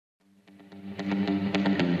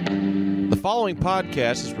The following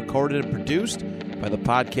podcast is recorded and produced by the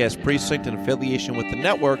Podcast Precinct in affiliation with the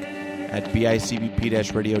network at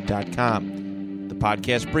bicbp-radio.com. The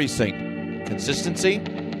Podcast Precinct. Consistency,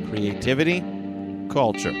 creativity,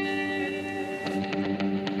 culture.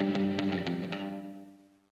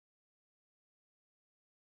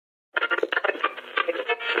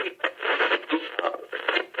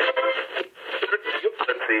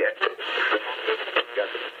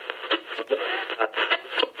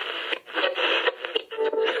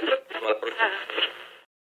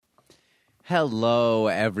 Hello,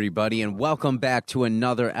 everybody, and welcome back to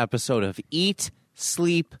another episode of Eat,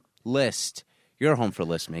 Sleep, List. Your home for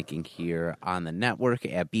list making here on the network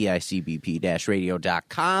at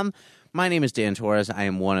bicbp-radio.com. My name is Dan Torres. I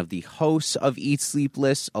am one of the hosts of Eat, Sleep,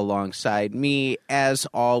 List. Alongside me, as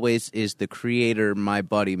always, is the creator, my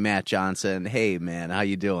buddy, Matt Johnson. Hey, man, how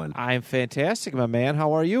you doing? I'm fantastic, my man.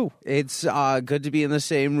 How are you? It's good to be in the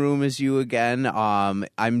same room as you again.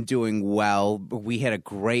 I'm doing well. We had a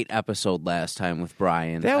great episode last time with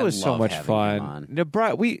Brian. That was so much fun.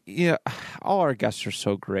 Brian, all our guests are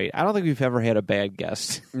so great. I don't think we've ever had a bad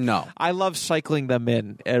guest. No. I love cycling them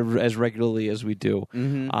in as regularly as we do.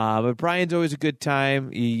 Mm-hmm. But Brian's always a good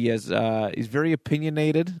time. He's very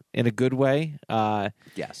opinionated in a good way.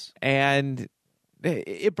 Yes. And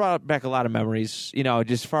it brought back a lot of memories, just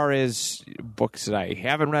as far as books that I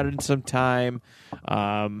haven't read in some time,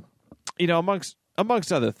 amongst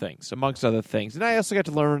other things. And I also got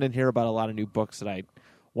to learn and hear about a lot of new books that I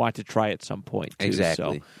want to try at some point, too.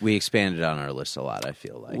 Exactly. So we expanded on our list a lot, I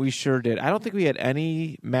feel like. We sure did. I don't think we had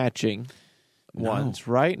any matching ones,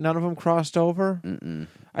 right? None of them crossed over? Mm-mm.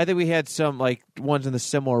 I think we had some ones in the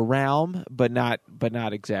similar realm, but not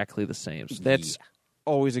exactly the same. So that's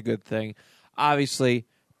always a good thing. Obviously,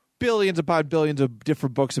 billions upon billions of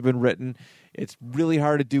different books have been written. It's really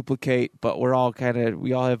hard to duplicate, but we all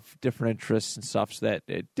have different interests and stuff. So that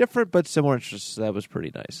different but similar interests. So that was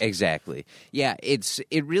pretty nice. Exactly. Yeah, it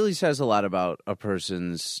really says a lot about a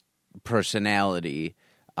person's personality.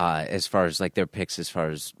 As far as their picks, as far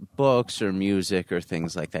as books or music or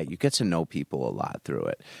things like that, you get to know people a lot through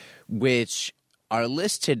it, which our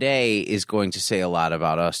list today is going to say a lot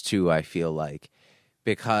about us too, I feel like,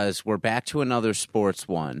 because we're back to another sports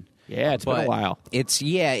one. Yeah, it's been a while. It's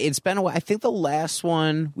been a while. I think the last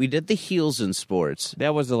one, we did the heels in sports.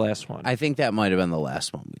 That was the last one. I think that might have been the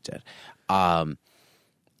last one we did.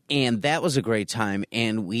 And that was a great time.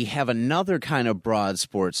 And we have another kind of broad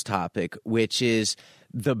sports topic, which is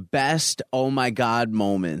the best oh my God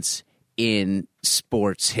moments in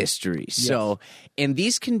sports history. Yes. So, and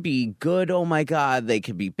these can be good oh my God, they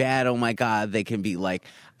can be bad oh my God, they can be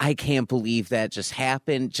I can't believe that just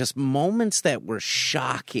happened. Just moments that were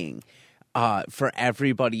shocking for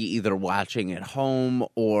everybody either watching at home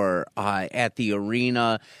or at the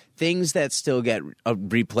arena, things that still get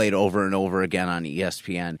replayed over and over again on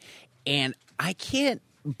ESPN. And I can't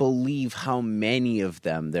believe how many of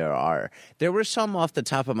them there are. There were some off the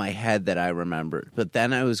top of my head that I remembered, but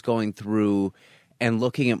then I was going through and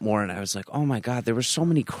looking at more, and I was like, oh my God, there were so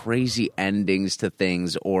many crazy endings to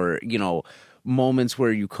things, or, moments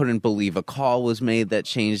where you couldn't believe a call was made that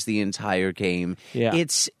changed the entire game. Yeah.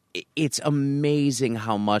 It's amazing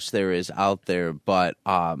how much there is out there, but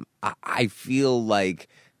I feel like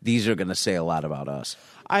these are going to say a lot about us.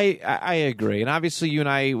 I agree, and obviously you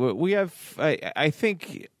and we have. I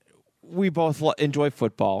think we both enjoy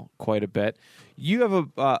football quite a bit. You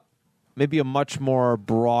have maybe a much more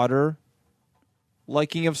broader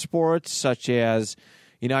liking of sports, such as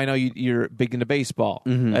I know you're big into baseball.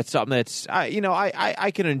 Mm-hmm. That's something that's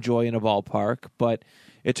I can enjoy in a ballpark, but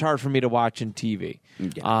it's hard for me to watch in TV.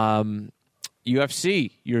 Yeah.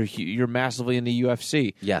 UFC, you're massively into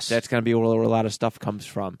UFC. Yes, that's going to be where a lot of stuff comes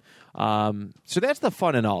from. So that's the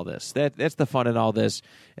fun in all this. That's the fun in all this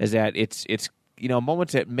is that it's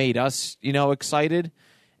moments that made us excited,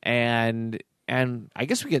 and I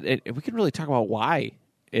guess we could really talk about why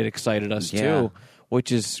it excited us too,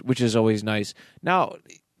 which is always nice. Now,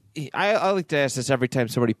 I like to ask this every time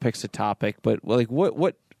somebody picks a topic, but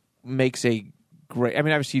what makes a great? I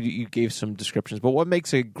mean, obviously you gave some descriptions, but what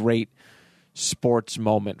makes a great sports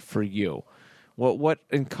moment for you? What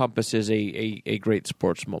encompasses a great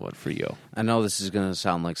sports moment for you? I know this is going to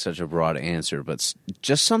sound like such a broad answer, but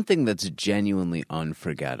just something that's genuinely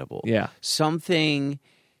unforgettable. Yeah. Something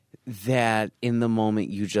that in the moment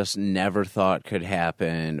you just never thought could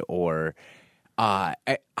happen, or I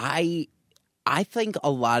think a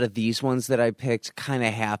lot of these ones that I picked kind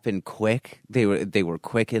of happened quick. They were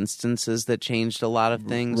quick instances that changed a lot of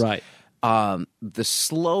things. Right. The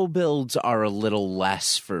slow builds are a little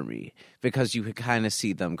less for me because you could kind of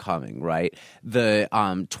see them coming, right? The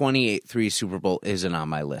 28-3 Super Bowl isn't on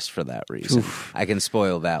my list for that reason. Oof. I can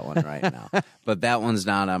spoil that one right now. But that one's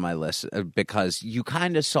not on my list because you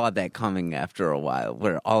kind of saw that coming after a while,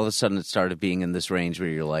 where all of a sudden it started being in this range where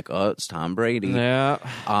you're like, oh, it's Tom Brady. Yeah.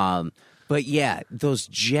 But yeah, those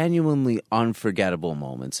genuinely unforgettable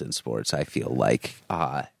moments in sports, I feel like,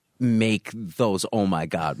 make those oh my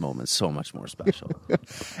god moments so much more special.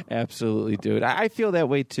 Absolutely, dude. I feel that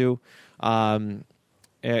way too. Because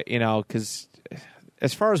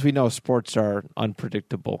as far as we know, sports are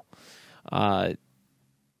unpredictable.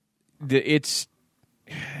 It's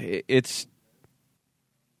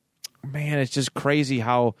just crazy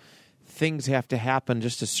how things have to happen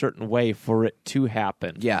just a certain way for it to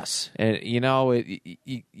happen. Yes, and you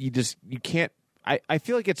can't. I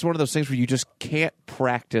feel like it's one of those things where you just can't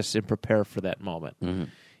practice and prepare for that moment. Mm-hmm.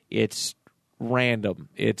 It's random.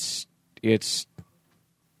 It's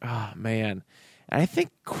oh man. And I think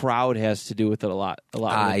crowd has to do with it a lot.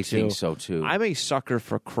 I think so too. I'm a sucker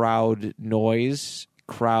for crowd noise,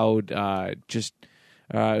 crowd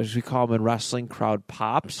as we call them in wrestling, crowd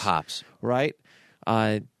pops. Right?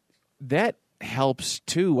 That helps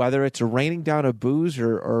too, whether it's raining down of booze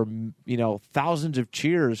or thousands of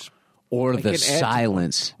cheers. Or the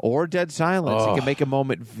silence. Or dead silence. Oh. It can make a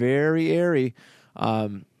moment very airy.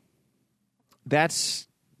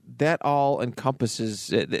 That all encompasses,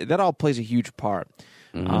 that all plays a huge part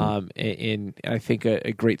in I think,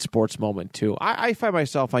 a great sports moment, too. I find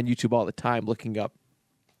myself on YouTube all the time looking up,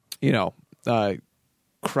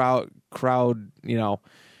 crowd,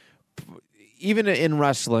 even in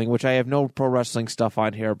wrestling, which I have no pro wrestling stuff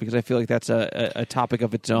on here because I feel like that's a topic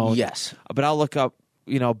of its own. Yes. But I'll look up,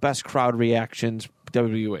 best crowd reactions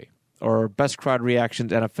WWE or best crowd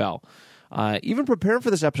reactions NFL. Even preparing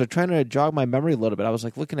for this episode, trying to jog my memory a little bit, I was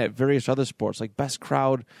like looking at various other sports, like best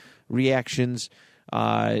crowd reactions,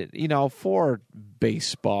 for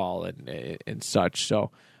baseball and such.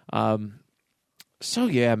 So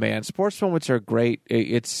yeah, man, sports moments are great.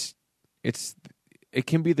 It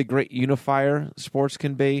can be the great unifier. Sports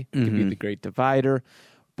can be. It can be the great divider,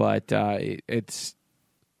 but it's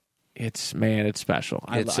special.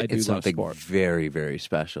 I do it's love something sport. Very, very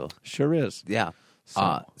special. Sure is. Yeah.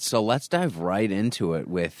 So let's dive right into it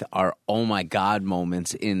with our oh my god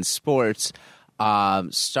moments in sports.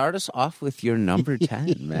 Start us off with your number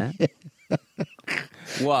 10, man.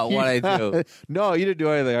 What I do? No, you didn't do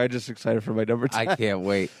anything. I'm just excited for my number 10. I can't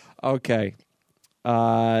wait. Okay.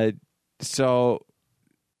 So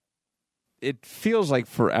it feels like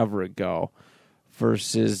forever ago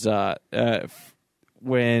versus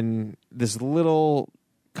when this little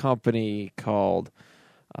company called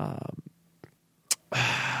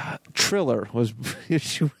Triller was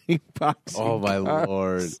issuing boxing Oh, my cards.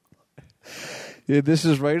 Lord. Yeah, this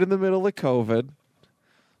is right in the middle of COVID.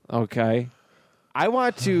 Okay. I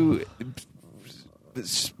want to,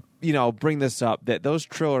 bring this up, that those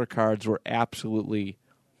Triller cards were absolutely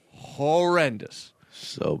horrendous.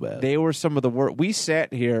 So bad. They were some of the worst. We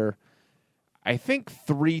sat here, I think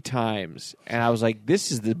 3 times, and I was like,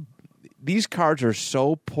 these cards are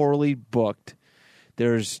so poorly booked.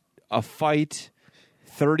 There's a fight,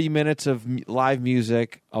 30 minutes of live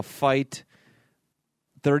music, a fight,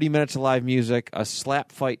 30 minutes of live music, a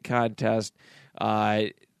slap fight contest.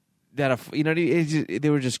 They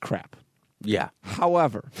were just crap. Yeah.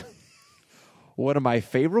 However, one of my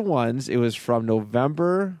favorite ones, it was from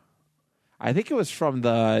November. I think it was from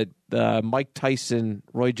the Mike Tyson,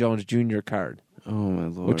 Roy Jones Jr. card. Oh, my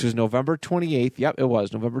Lord. Which is November 28th. Yep, it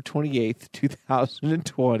was November 28th,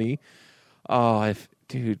 2020. Oh,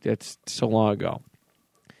 dude, that's so long ago.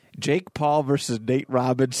 Jake Paul versus Nate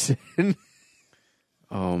Robinson.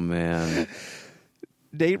 Oh, man.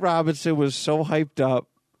 Nate Robinson was so hyped up,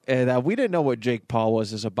 and we didn't know what Jake Paul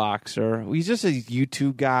was as a boxer. He's just a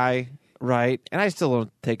YouTube guy, right? And I still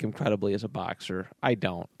don't take him credibly as a boxer. I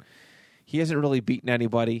don't. He hasn't really beaten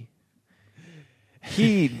anybody.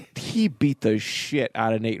 He beat the shit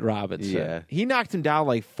out of Nate Robinson. Yeah. He knocked him down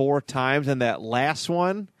like 4 times, and that last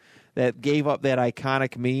one that gave up that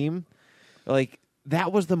iconic meme, like,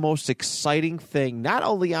 that was the most exciting thing, not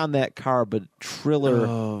only on that card, but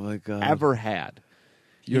Triller ever had.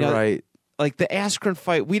 You're right. Like the Askren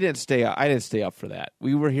fight, I didn't stay up for that.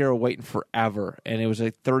 We were here waiting forever, and it was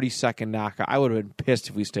a 30-second knockout. I would have been pissed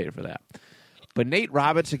if we stayed for that. But Nate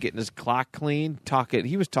Robinson getting his clock clean,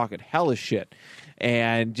 he was talking hella shit,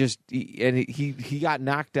 and he got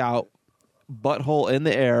knocked out, butthole in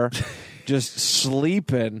the air, just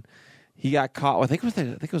sleeping. he got caught. I think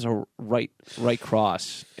it was a right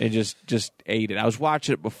cross and just ate it. I was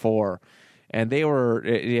watching it before, and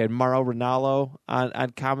he had Mauro Ranallo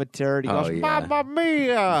on commentary. He goes, "Mamma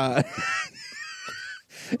mia!"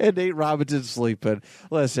 And Nate Robinson sleeping.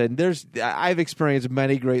 Listen, I've experienced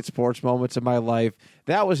many great sports moments in my life.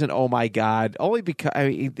 That was an oh my god, only because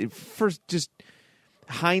first just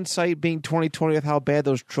hindsight being 2020 with how bad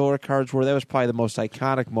those Triller cards were. That was probably the most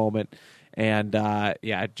iconic moment. And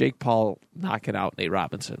Jake Paul knocking out Nate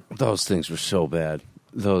Robinson. Those things were so bad.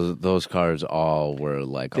 Those cards all were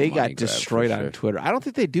like they got destroyed on Twitter. I don't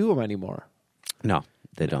think they do them anymore. No.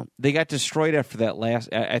 They don't. They got destroyed after that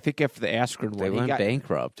last. I think after the Askren one, they went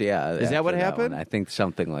bankrupt. Yeah, is that what happened? I think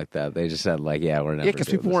something like that. They just said like, we're never. Yeah, because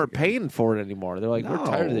people weren't paying for it anymore. They're like, we're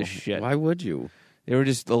tired of this shit. Why would you? They were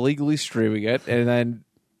just illegally streaming it, and then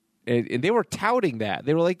and they were touting that.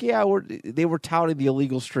 They were like, they were touting the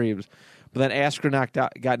illegal streams. But then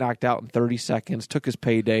Askren got knocked out in 30 seconds, took his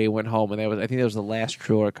payday, went home, and I think that was the last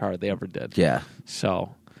Triller card they ever did. Yeah.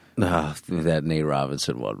 So. That Nate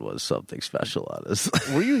Robinson one was something special,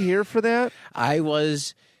 honestly. Were you here for that? I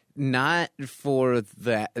was not for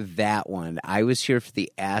that one. I was here for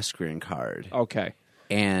the Askren card. Okay.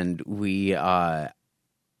 And I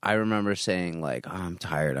remember saying, like, I'm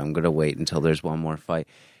tired. I'm going to wait until there's one more fight.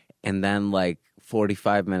 And then, like,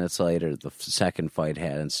 45 minutes later, the second fight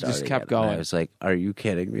hadn't started. Just kept yet. going. And I was like, are you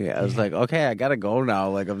kidding me? I was like, okay, I got to go now.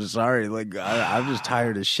 Like, I'm sorry. Like, I'm just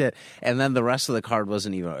tired as shit. And then the rest of the card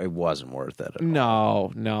it wasn't worth it at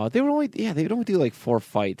all. No. They would only do like 4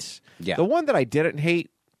 fights. Yeah. The one that I didn't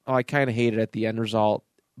hate, I kind of hated at the end result,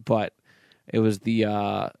 but it was the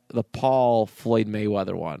Paul Floyd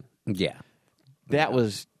Mayweather one. Yeah. That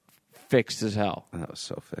was fixed as hell. That was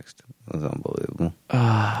so fixed. That was unbelievable.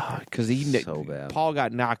 Because so bad. Paul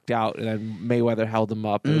got knocked out, and then Mayweather held him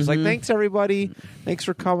up. It was like, thanks, everybody. Thanks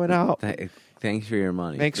for coming out. Thanks for your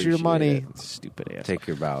money. Thanks for your money. Stupid ass. Take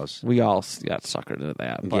your bows. We all got suckered into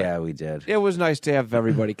that. But yeah, we did. It was nice to have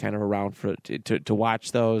everybody kind of around for to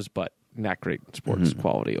watch those, but not great sports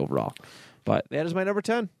quality overall. But that is my number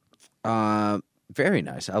 10. Very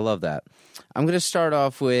nice. I love that. I'm going to start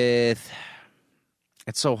off with...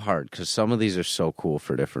 It's so hard because some of these are so cool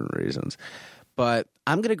for different reasons. But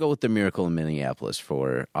I'm going to go with the Miracle in Minneapolis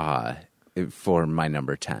for my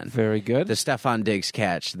number 10. Very good. The Stephon Diggs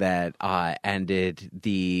catch that ended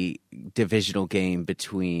the divisional game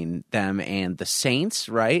between them and the Saints,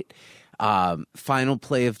 right? Final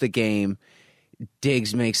play of the game.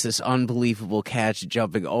 Diggs makes this unbelievable catch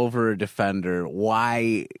jumping over a defender.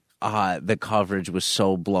 Why the coverage was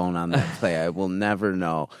so blown on that play, I will never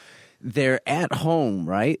know. They're at home,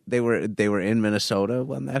 right? They were in Minnesota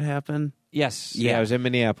when that happened? Yes. Yeah, it was in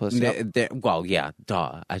Minneapolis. Yep. Well, yeah,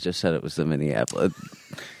 duh. I just said it was the Minneapolis.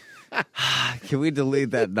 Can we delete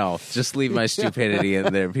that? No, just leave my stupidity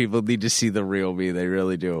in there. People need to see the real me. They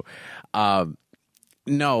really do. The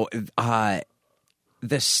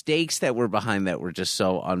stakes that were behind that were just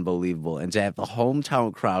so unbelievable. And to have the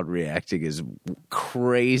hometown crowd reacting as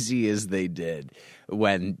crazy as they did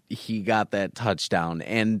when he got that touchdown.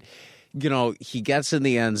 And, he gets in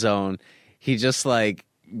the end zone. He just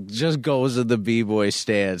goes in the B-boy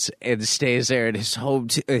stance and stays there, and his whole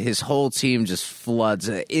team just floods.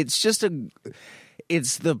 It's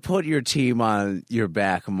the put your team on your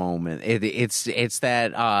back moment. It's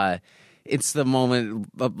the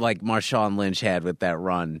moment like Marshawn Lynch had with that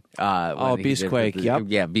run. Beastquake. Yep.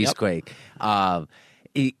 Yeah, Beastquake. Yep.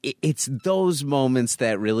 It's those moments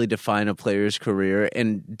that really define a player's career,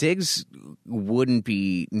 and Diggs wouldn't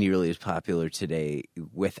be nearly as popular today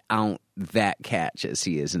without that catch as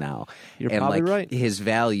he is now. You're probably right. His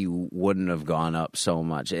value wouldn't have gone up so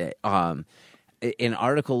much. An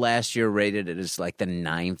article last year rated it as like the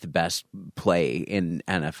 9th best play in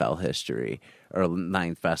NFL history, or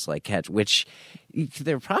 9th best catch, which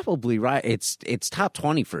they're probably right. It's top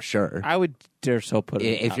 20 for sure. I would dare so put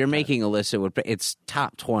it. If you're making a list, it's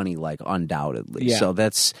top 20 undoubtedly. Yeah. So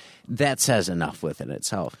that says enough within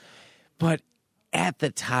itself. But at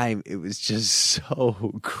the time, it was just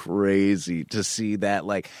so crazy to see that.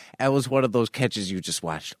 It was one of those catches you just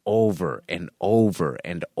watched over and over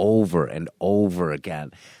and over and over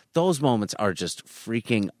again. Those moments are just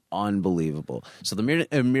freaking unbelievable. So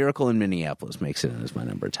the Miracle in Minneapolis makes it in as my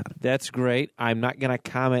number 10. That's great. I'm not going to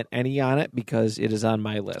comment any on it because it is on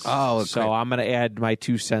my list. Oh, okay. So I'm going to add my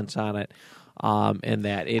 2 cents on it. And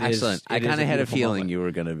that it excellent. Is, I kind of had a feeling moment. You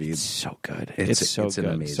were going to be. It's so good. It's so good.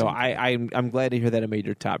 Amazing so I'm glad to hear that it made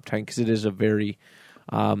your top 10 because it is a very,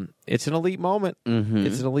 it's an elite moment. Mm-hmm.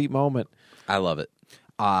 It's an elite moment. I love it.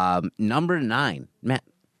 Number 9, Matt.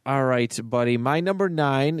 All right, buddy. My number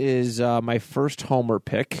 9 is my first homer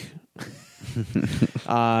pick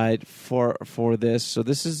for this. So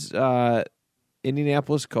this is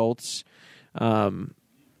Indianapolis Colts. I'm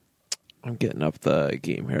getting up the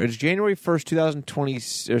game here. It's January 1st,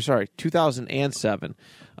 2007.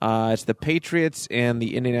 It's the Patriots and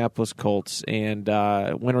the Indianapolis Colts, and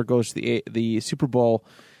winner goes to the Super Bowl,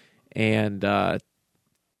 and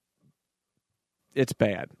it's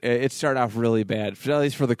bad. It started off really bad, at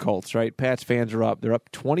least for the Colts, right? Pats fans are up. They're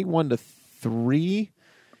up 21-3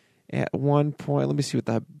 at one point. Let me see what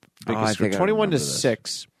the biggest score.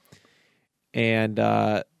 21-6, and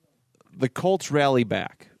the Colts rally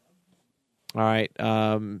back. All right,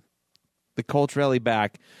 the Colts rally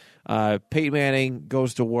back. Peyton Manning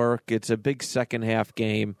goes to work. It's a big second half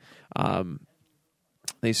game.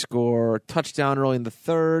 They score a touchdown early in the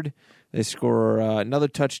third. They score another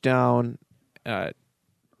touchdown.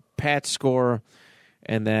 Pats score,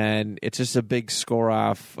 and then it's just a big score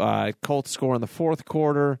off. Colts score in the fourth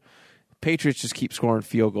quarter. Patriots just keep scoring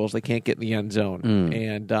field goals. They can't get in the end zone.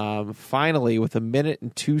 And finally, with 1 minute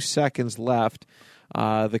and 2 seconds left,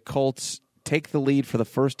 the Colts take the lead for the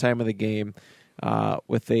first time of the game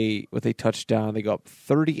with a touchdown. They go up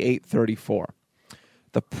 38-34.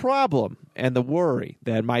 The problem and the worry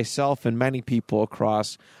that myself and many people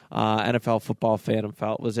across NFL football fandom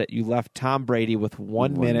felt was that you left Tom Brady with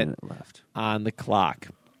 1 minute left on the clock.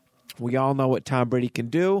 We all know what Tom Brady can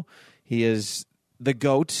do. He is the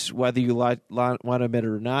GOAT, whether you want to admit it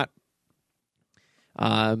or not.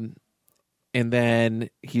 And then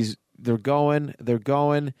they're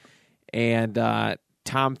going, and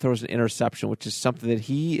Tom throws an interception, which is something that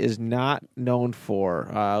he is not known for.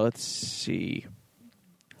 Let's see.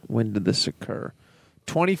 When did this occur?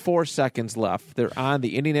 24 seconds left. They're on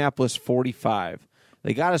the Indianapolis 45.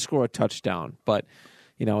 They got to score a touchdown, but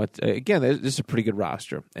again, this is a pretty good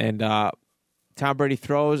roster. And Tom Brady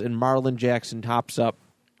throws, and Marlon Jackson hops up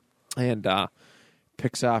and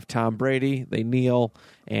picks off Tom Brady. They kneel,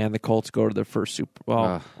 and the Colts go to their first Super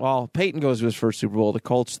Bowl. Well, Peyton goes to his first Super Bowl. The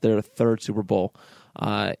Colts, their third Super Bowl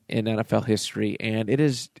in NFL history, and it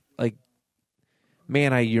is like,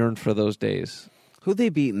 man, I yearn for those days. Who they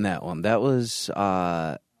beat in that one? That was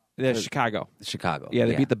Chicago. Chicago. Yeah,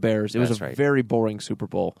 they beat the Bears. It was a very boring Super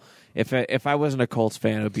Bowl. If I wasn't a Colts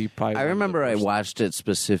fan, it would be probably. I remember I watched it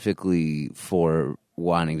specifically for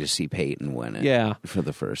wanting to see Peyton win it. Yeah. For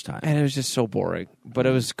the first time, and it was just so boring. But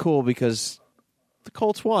it was cool because the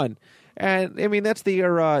Colts won, and I mean that's the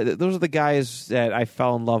era. Those are the guys that I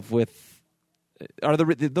fell in love with.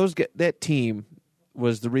 That team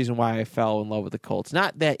was the reason why I fell in love with the Colts.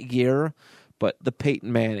 Not that year. But the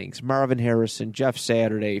Peyton Mannings, Marvin Harrison, Jeff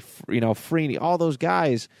Saturday, Freeney, all those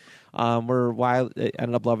guys were why I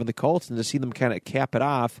ended up loving the Colts, and to see them kind of cap it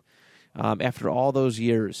off after all those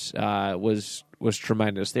years was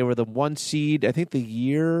tremendous. They were the 1 seed, I think, the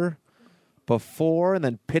year before, and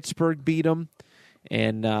then Pittsburgh beat them,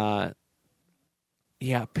 and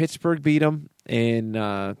Pittsburgh beat them in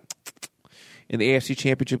the AFC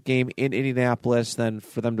Championship game in Indianapolis. Then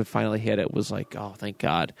for them to finally hit it was like, oh, thank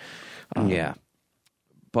God.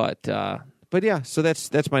 But yeah, so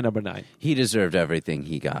that's my number 9. He deserved everything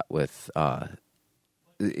he got with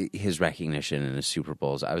his recognition in his Super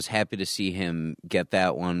Bowls. I was happy to see him get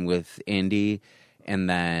that one with Indy, and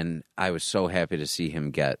then I was so happy to see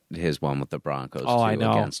him get his one with the Broncos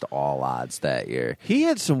against all odds that year. He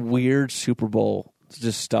had some weird Super Bowl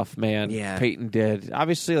just stuff, man. Yeah. Peyton did.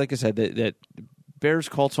 Obviously, like I said, that Bears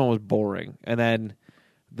Colts one was boring, and then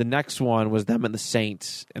the next one was them and the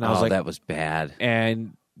Saints, and I was like, that was bad.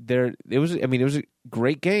 And it was a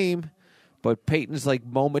great game, but Peyton's like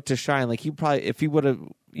moment to shine. Like he probably, if he would have,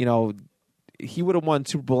 he would have won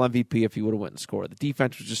Super Bowl MVP if he would have went and scored. The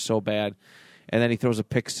defense was just so bad, and then he throws a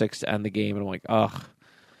pick six to end the game, and I'm like, ugh.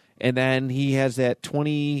 And then he has that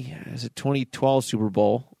 2012 Super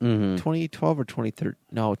Bowl, 2012 or 2013?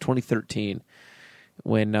 No, 2013,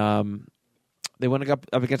 when they went up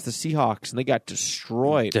against the Seahawks, and they got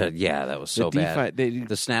destroyed. Yeah, that was so bad.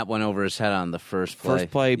 The snap went over his head on the first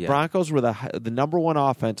play. Yeah. Broncos were the number one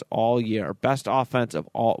offense all year. Best offense of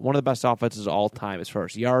all. One of the best offenses of all time as far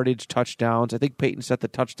as yardage, touchdowns. I think Peyton set the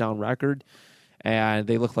touchdown record, and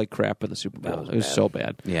they looked like crap in the Super Bowl. It was so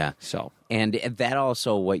bad. Yeah. So, and that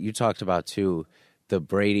also, what you talked about too, the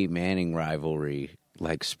Brady-Manning rivalry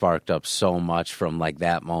sparked up so much from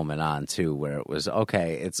that moment on too, where it was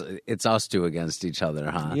okay. It's us two against each other,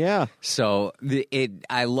 huh? Yeah. So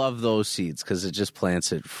I love those seeds because it just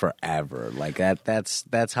plants it forever.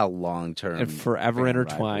 That's how long term and forever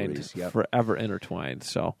intertwined. Yep. Forever intertwined.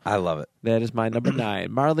 So I love it. That is my number 9.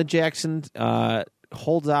 Marlon Jackson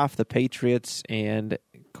holds off the Patriots, and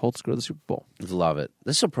Colts go to the Super Bowl. Love it.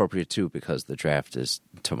 This is appropriate too because the draft is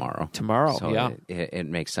tomorrow. So yeah. It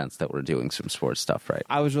makes sense that we're doing some sports stuff, right?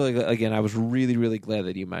 I was really, really glad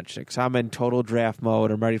that you mentioned it because I'm in total draft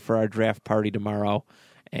mode. I'm ready for our draft party tomorrow.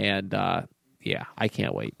 And, yeah, I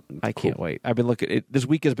can't wait. I can't wait. I've been looking. This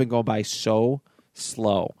week has been going by so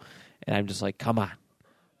slow. And I'm just like, come on.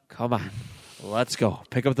 Let's go.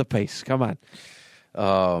 Pick up the pace. Come on.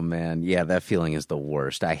 Oh, man. Yeah, that feeling is the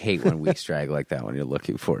worst. I hate when weeks drag like that when you're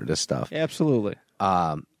looking forward to stuff. Absolutely.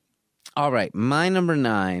 All right. My number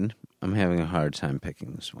 9, I'm having a hard time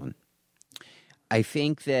picking this one. I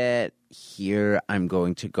think that here I'm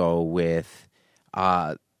going to go with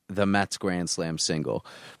the Mets Grand Slam single.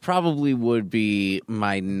 Probably would be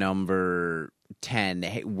my number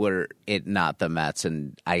 10 were it not the Mets,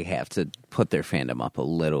 and I have to put their fandom up a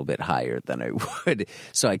little bit higher than I would.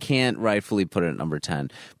 So I can't rightfully put it at number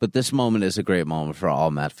 10. But this moment is a great moment for all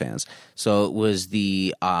Met fans. So it was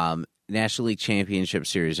the National League Championship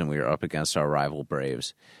Series, and we were up against our rival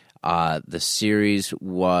Braves. The series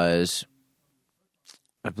was,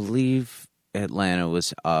 I believe Atlanta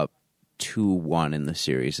was up 2-1 in the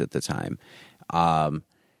series at the time.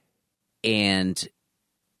 And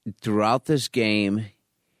throughout this game,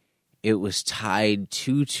 it was tied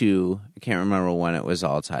 2-2. I can't remember when it was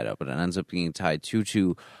all tied up, but it ends up being tied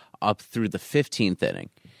 2-2 up through the 15th inning.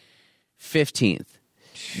 15th.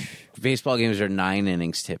 Baseball games are 9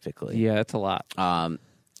 innings typically. Yeah, that's a lot.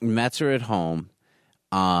 Mets are at home.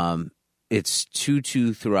 It's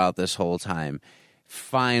 2-2 throughout this whole time.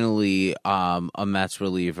 Finally, a Mets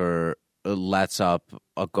reliever lets up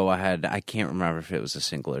a go-ahead. I can't remember if it was a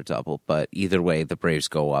single or double, but either way, the Braves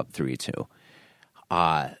go up 3-2.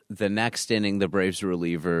 The next inning, the Braves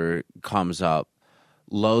reliever comes up,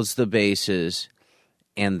 loads the bases,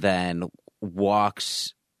 and then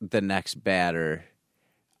walks the next batter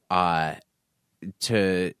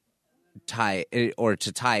to tie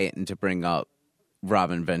it and to bring up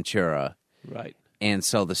Robin Ventura. Right. And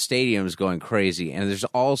so the stadium's going crazy. And there's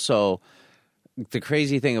also the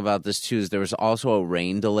crazy thing about this too is there was also a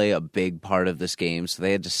rain delay, a big part of this game, so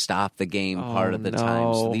they had to stop the game part of the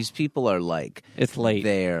time. So these people are like, it's late.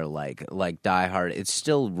 They're like diehard. It's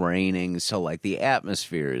still raining, so like the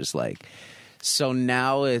atmosphere is like. So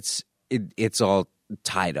now it's all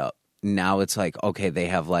tied up. Now it's like, okay, they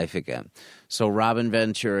have life again. So Robin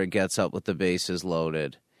Ventura gets up with the bases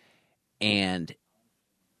loaded and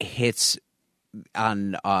hits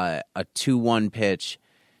on a 2-1 pitch.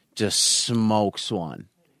 Just smokes one,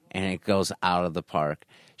 and it goes out of the park.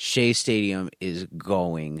 Shea Stadium is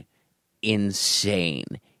going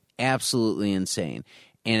insane, absolutely insane.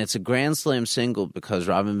 And it's a Grand Slam single because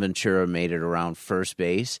Robin Ventura made it around first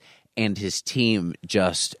base, and his team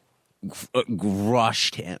just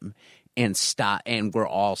rushed him and stopped, and we're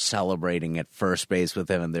all celebrating at first base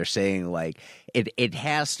with him, and they're saying, like, it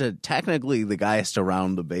has to, technically, the guy has to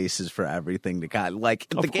round the bases for everything to kind of, like,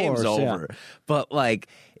 the game's over. Yeah. But, like,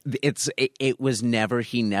 it was never,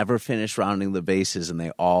 he never finished rounding the bases, and they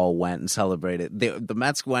all went and celebrated. The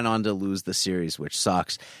Mets went on to lose the series, which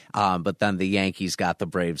sucks. But then the Yankees got the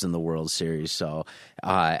Braves in the World Series, so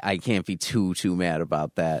I can't be too mad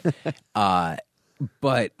about that.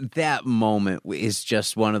 But that moment is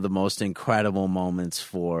just one of the most incredible moments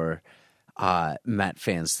for Met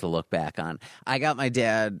fans to look back on. I got my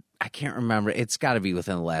dad, I can't remember, it's got to be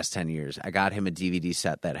within the last 10 years. I got him a DVD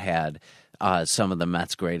set that had some of the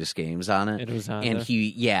Mets' greatest games on it. It was on and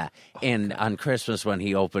there? And on Christmas when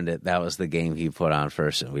he opened it, that was the game he put on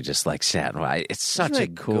first, and we just like sat and watched. It's such a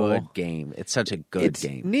good game. It's such a good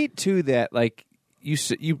game. It's neat too that like you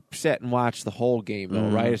sat and watched the whole game though,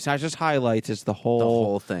 right? It's not just highlights; it's the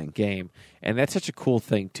whole thing game, and that's such a cool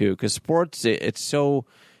thing too. Because sports, it's so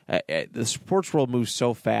the sports world moves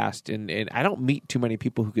so fast, and I don't meet too many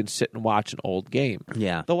people who can sit and watch an old game.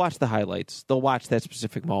 Yeah, they'll watch the highlights, they'll watch that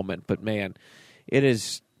specific moment, but man, it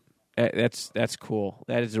is. That's cool.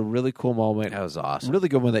 That is a really cool moment. That was awesome. Really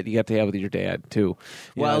good one that you got to have with your dad too.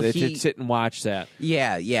 To sit and watch that.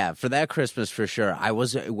 Yeah. For that Christmas, for sure.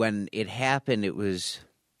 When it happened, it was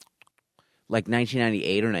like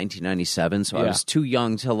 1998 or 1997, so I was too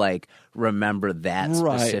young to like remember that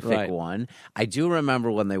specific one. I do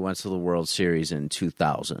remember when they went to the World Series in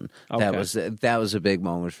 2000. Okay. That was a big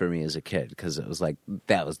moment for me as a kid because it was like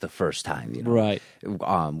that was the first time, right?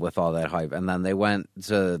 With all that hype, and then they went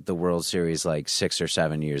to the World Series like 6 or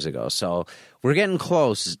 7 years ago. So we're getting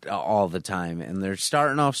close all the time, and they're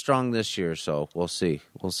starting off strong this year. So we'll see.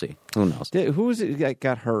 Who knows? Who was it that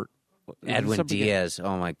got hurt? Edwin Diaz.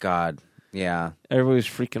 Oh my God. Yeah. Everybody was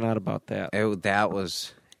freaking out about that. That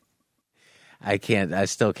was... I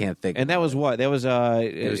still can't think. And that was what? That was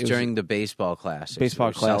it was during the baseball classic.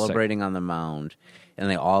 Baseball classic. Celebrating on the mound, and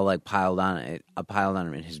they all like piled on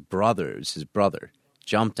him, and his brother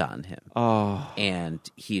jumped on him. Oh. And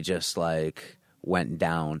he just like went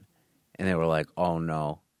down, and they were like, "Oh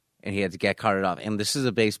no." And he had to get carted off. And this is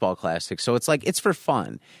a baseball classic, so it's like it's for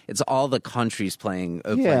fun. It's all the countries playing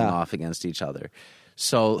off against each other.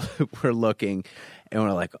 So we're looking, and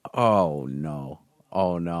we're like, "Oh no,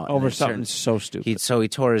 oh no!" Over something so stupid. He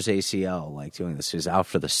tore his ACL like doing this. He was out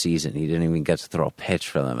for the season. He didn't even get to throw a pitch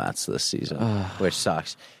for the Mets this season, which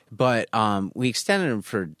sucks. But we extended him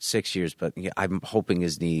for 6 years. But I'm hoping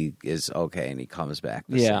his knee is okay and he comes back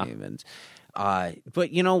the same. And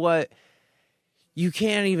but you know what? You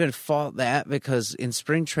can't even fault that because in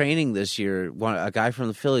spring training this year, a guy from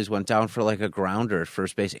the Phillies went down for like a grounder at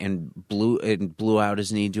first base and blew out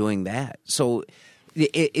his knee doing that. So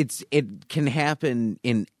it can happen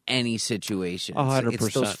in any situation. 100%.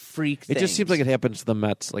 It's those freak things. It just seems like it happens to the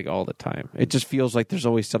Mets like all the time. It just feels like there's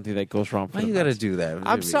always something that goes wrong. Why you got to do that?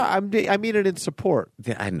 I'm sorry. I mean it in support.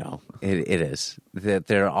 I know it is that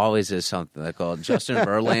there always is something that called Justin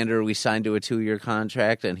Verlander. We signed to a 2-year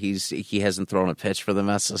contract, and he hasn't thrown a pitch for the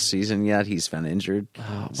Mets this season yet. He's been injured,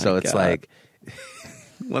 so it's like.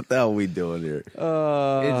 What the hell are we doing here?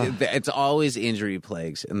 It's always injury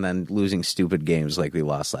plagues and then losing stupid games like we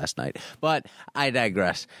lost last night. But I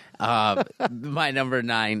digress. My number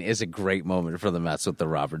 9 is a great moment for the Mets with the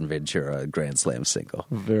Robert Ventura Grand Slam single.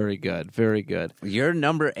 Very good. Very good. Your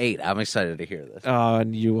number 8. I'm excited to hear this.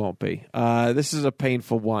 And you won't be. This is a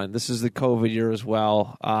painful one. This is the COVID year as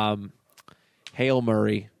well. Hail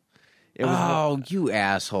Murray. You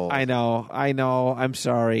asshole. I know. I'm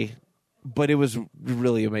sorry. But it was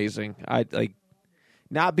really amazing.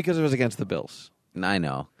 Not because it was against the Bills. I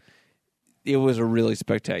know. It was a really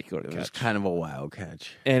spectacular catch. It was kind of a wild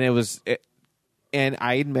catch. And and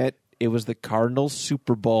I admit it was the Cardinals'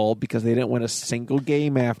 Super Bowl because they didn't win a single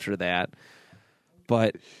game after that.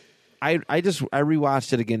 But I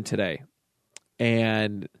rewatched it again today.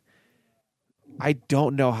 And I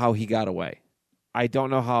don't know how he got away. I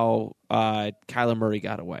don't know how Kyler Murray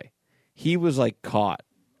got away. He was like caught.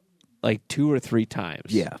 Like 2 or 3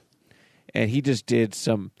 times. Yeah. And he just did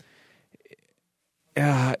some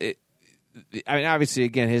obviously,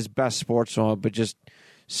 again, his best sports moment, but just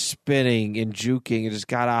spinning and juking and just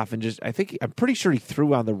got off and I'm pretty sure he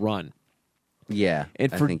threw on the run. Yeah,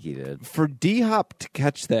 and I think he did. For D-Hop to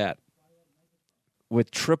catch that with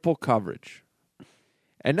triple coverage,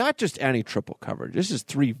 and not just any triple coverage, this is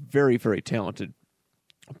 3 very, very talented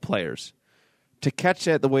players, to catch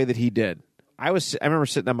that the way that he did. I remember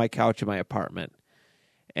sitting on my couch in my apartment,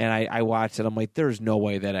 and I watched it. I'm like, there's no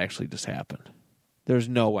way that actually just happened. There's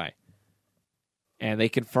no way. And they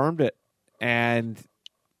confirmed it. And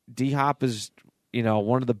D-Hop is,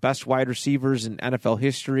 one of the best wide receivers in NFL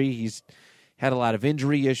history. He's had a lot of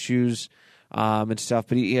injury issues and stuff,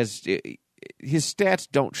 but his stats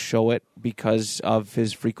don't show it because of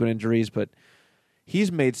his frequent injuries, but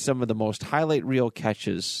he's made some of the most highlight reel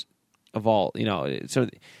catches of all, so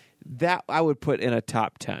that I would put in a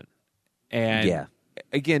top 10. And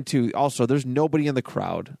again, too, also, there's nobody in the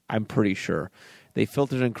crowd, I'm pretty sure. They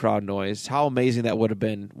filtered in crowd noise. How amazing that would have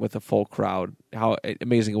been with a full crowd. How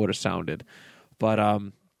amazing it would have sounded. But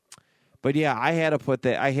yeah, I had to put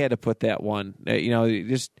that one.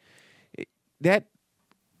 Just that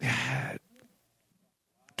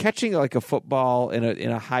catching like a football in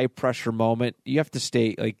a high pressure moment, you have to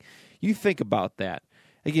stay you think about that.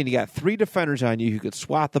 Again, you got 3 defenders on you who could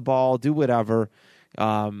swat the ball, do whatever,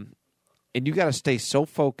 and you got to stay so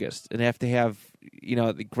focused and have to have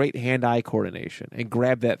the great hand-eye coordination and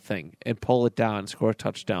grab that thing and pull it down and score a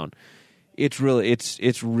touchdown. It's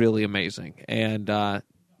really amazing, and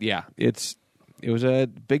it was a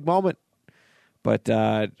big moment, but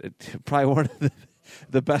probably one of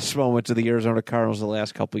the best moments of the Arizona Cardinals the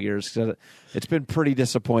last couple of years. It's been pretty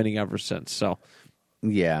disappointing ever since. So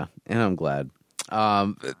yeah, and I'm glad.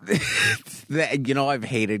 I've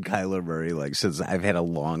hated Kyler Murray since I've had a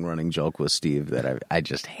long running joke with Steve that I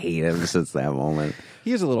just hate him since that moment.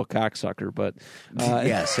 He is a little cocksucker, but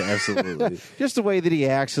yes, absolutely. Just the way that he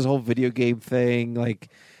acts, his whole video game thing,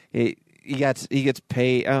 he gets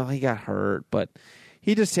paid. Oh, he got hurt, but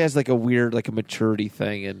he just has a weird a maturity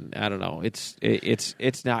thing, and I don't know.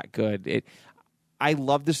 It's not good. I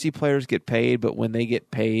love to see players get paid, but when they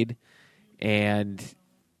get paid and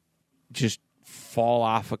just fall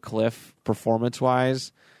off a cliff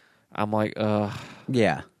performance-wise, I'm like, ugh.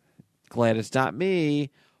 Yeah. Glad it's not me,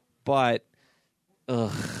 but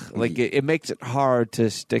ugh. It makes it hard to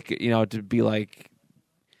stick, to be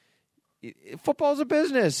football's a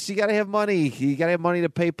business. You got to have money. You got to have money to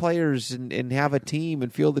pay players and have a team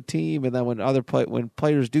and field the team. And then when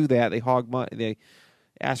players do that, they hog money. They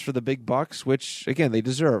ask for the big bucks, which again they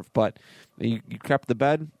deserve. But you crap the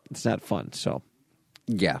bed. It's not fun. So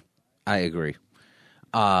yeah, I agree.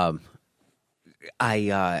 I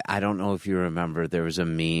don't know if you remember, there was a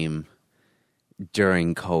meme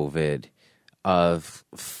during COVID of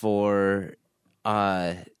 4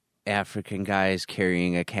 African guys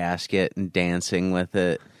carrying a casket and dancing with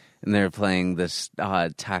it, and they're playing this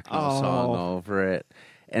techno song over it,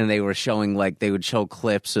 and they were showing they would show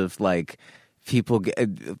clips of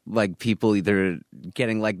people either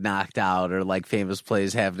getting knocked out or famous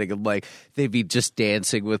plays happening, and they'd be just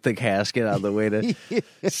dancing with the casket on the way to.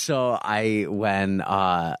 So when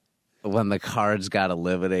the Cards got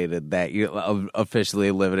eliminated that year, officially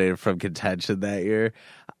eliminated from contention that year,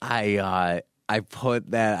 I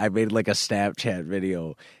put that. I made a Snapchat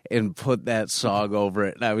video and put that song over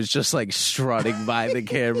it, and I was just strutting by the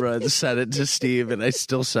camera and sent it to Steve, and I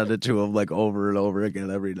still send it to him over and over again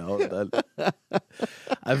every now and then.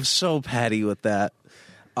 I'm so petty with that.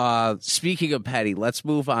 Speaking of petty, let's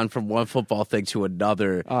move on from one football thing to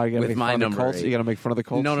another with my number 8. You got to make fun of the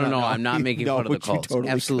Colts? No, I'm not making fun of the Colts. Totally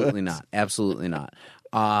Absolutely not. Absolutely not.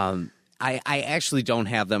 I actually don't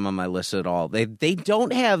have them on my list at all. They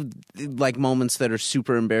don't have moments that are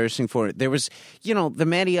super embarrassing for it. There was, the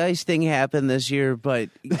Matty Ice thing happened this year, but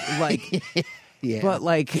yeah. But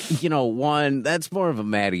one, that's more of a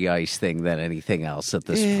Matty Ice thing than anything else at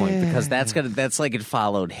this point, because that's it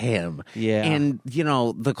followed him. Yeah. And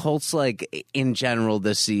the Colts in general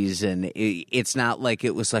this season, it's not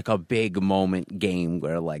it was a big moment game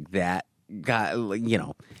where that got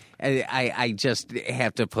I just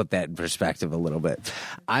have to put that in perspective a little bit.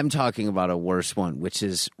 I'm talking about a worse one, which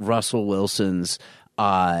is Russell Wilson's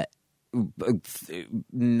not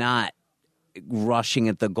rushing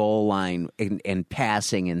at the goal line and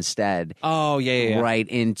passing instead. Oh, yeah. Right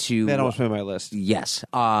into... That almost made my list. Yes.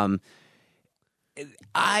 Malcolm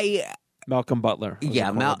Butler.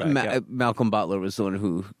 Yeah, Malcolm Butler was the one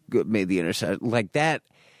who made the interception.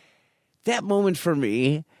 That moment for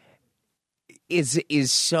me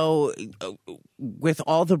is so, with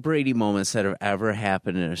all the Brady moments that have ever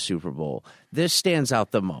happened in a Super Bowl, this stands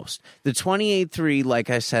out the most. The 28-3, like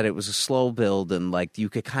I said, it was a slow build, and you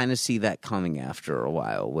could kind of see that coming after a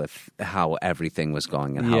while with how everything was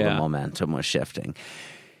going and how the momentum was shifting.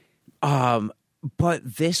 But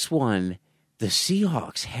this one, the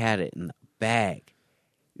Seahawks had it in the bag.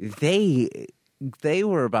 They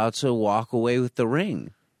were about to walk away with the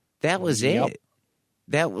ring. That was it.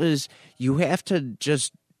 That was, you have to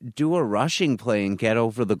just do a rushing play and get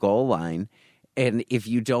over the goal line. And if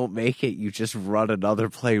you don't make it, you just run another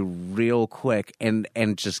play real quick and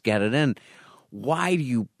just get it in. Why do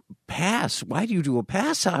you pass? Why do you do a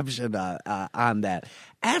pass option on that?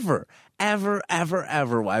 Ever.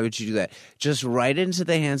 Why would you do that? Just right into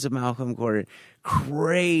the hands of Malcolm Butler.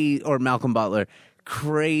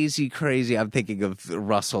 Crazy. I'm thinking of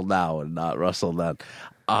Russell now and not Russell then.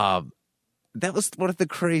 That was one of the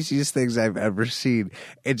craziest things I've ever seen.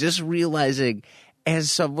 And just realizing,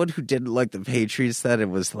 as someone who didn't like the Patriots then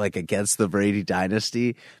and was against the Brady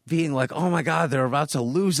dynasty, being oh my God, they're about to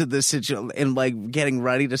lose in this situation, and getting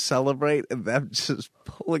ready to celebrate, and them just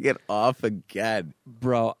pulling it off again.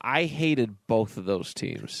 Bro, I hated both of those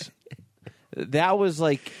teams. That was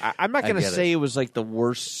I'm not going to say it was the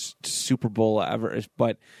worst Super Bowl ever,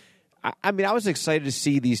 but I mean, I was excited to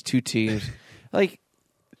see these two teams.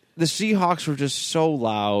 The Seahawks were just so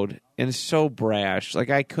loud and so brash.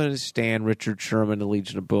 I couldn't stand Richard Sherman, the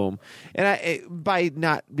Legion of Boom. And by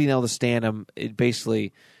not being able to stand them,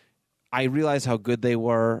 I realized how good they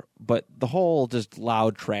were, but the whole just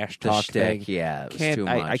loud trash talk thing. Yeah, it was too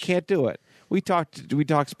much. I can't do it. We talked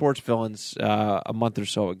sports villains a month or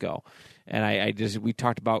so ago, and we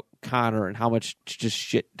talked about Connor and how much just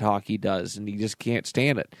shit talk he does, and he just can't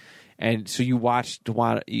stand it. And so you wanted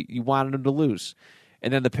him to lose.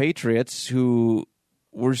 And then the Patriots, who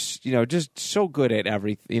were just so good at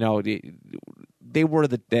everything, they were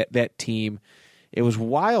that team. It was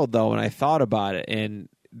wild though when I thought about it. And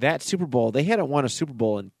that Super Bowl, they hadn't won a Super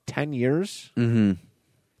Bowl in 10 years. Mm-hmm.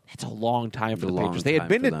 That's a long time for the Patriots. They had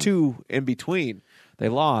been to 2 in between. They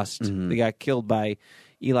lost. Mm-hmm. They got killed by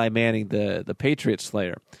Eli Manning, the Patriot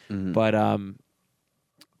Slayer. Mm-hmm.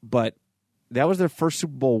 But that was their first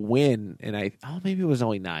Super Bowl win, and maybe it was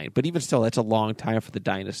only 9, but even still, that's a long time for the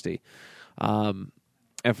dynasty. And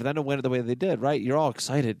for them to win it the way they did, right? You're all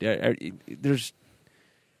excited. There's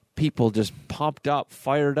people just pumped up,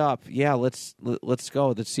 fired up. Yeah, let's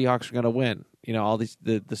go. The Seahawks are going to win. All these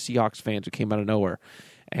the Seahawks fans who came out of nowhere,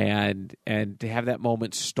 and to have that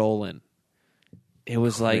moment stolen, it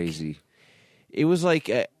was Crazy.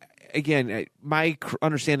 Again, my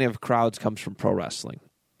understanding of crowds comes from pro wrestling.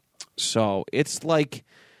 So it's like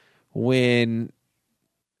when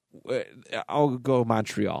I'll go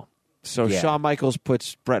Montreal. So Shawn Michaels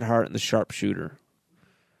puts Bret Hart in the sharpshooter.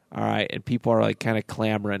 All right, and people are like kind of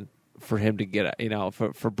clamoring for him to get,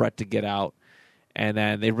 for Bret to get out, and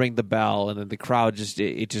then they ring the bell, and then the crowd just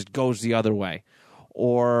goes the other way.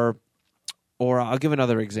 Or I'll give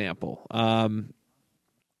another example.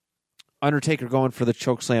 Undertaker going for the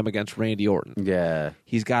choke slam against Randy Orton. Yeah.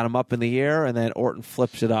 He's got him up in the air, and then Orton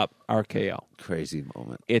flips it up, RKO. Crazy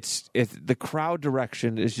moment. It's the crowd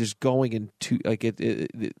direction is just going in two,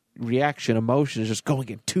 the reaction, emotion is just going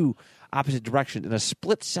in two opposite directions in a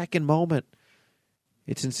split-second moment.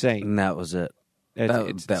 It's insane. And that was it.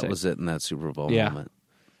 That was it in that Super Bowl moment.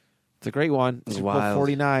 It's a great one. It's Super wild. Bowl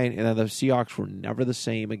 49, and then the Seahawks were never the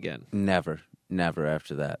same again. Never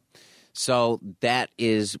after that. So that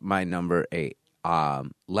is my number 8.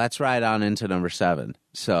 Let's ride on into number 7.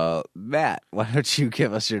 So, Matt, why don't you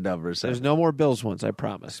give us your number 7? There's no more Bills ones, I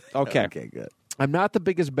promise. Okay. Okay, good. I'm not the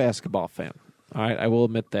biggest basketball fan. All right, I will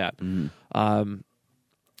admit that.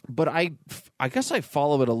 But I guess I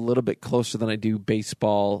follow it a little bit closer than I do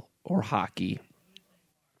baseball or hockey.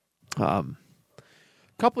 A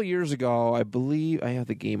couple years ago, I believe I have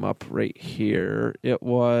the game up right here. It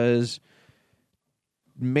was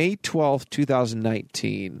May 12th,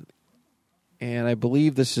 2019, and I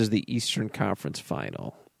believe this is the Eastern Conference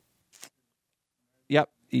Final. Yep,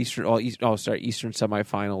 Eastern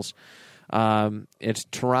semifinals. It's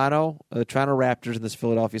Toronto, the Toronto Raptors, and this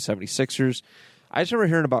Philadelphia 76ers. I just remember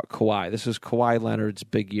hearing about Kawhi. This was Kawhi Leonard's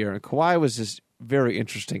big year, and Kawhi was this very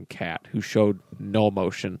interesting cat who showed no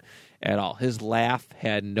emotion at all. His laugh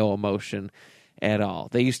had no emotion at all.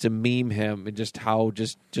 They used to meme him and just how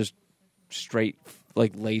just straight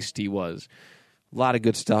laced he was. A lot of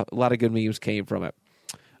good stuff. A lot of good memes came from it.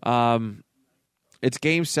 It's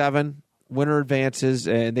Game 7. Winner advances,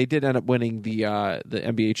 and they did end up winning the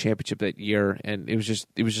NBA championship that year. And it was just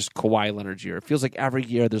Kawhi Leonard's year. It feels like every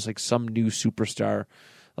year there's some new superstar,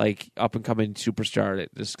 up and coming superstar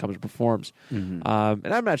that just comes and performs. And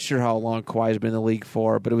I'm not sure how long Kawhi's been in the league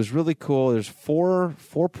for, but it was really cool. There's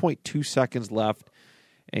 4.2 seconds left,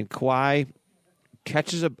 and Kawhi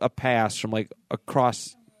catches a pass from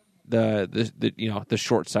across the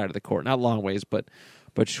short side of the court, not long ways, but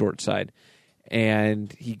short side,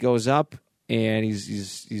 and he goes up and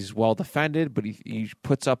he's well defended, but he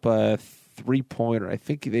puts up a 3-pointer. I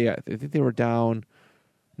think they were down.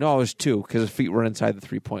 No, it was 2 because his feet were inside the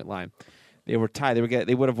 3-point line. They were tied.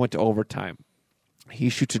 They would have went to overtime. He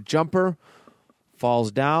shoots a jumper,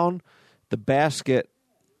 falls down. The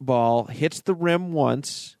basketball hits the rim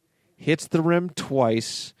once, hits the rim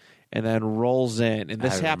twice, and then rolls in. And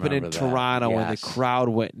this happened in Toronto, and the crowd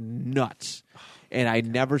went nuts. And I'd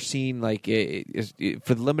never seen, for the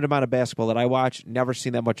limited amount of basketball that I watch, never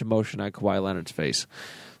seen that much emotion on Kawhi Leonard's face.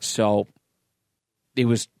 So it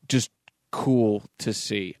was just cool to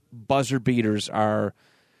see. Buzzer beaters are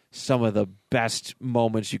some of the best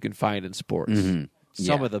moments you can find in sports.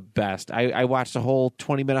 Some of the best. I watched a whole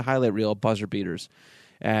 20-minute highlight reel of buzzer beaters.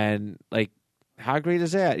 And, how great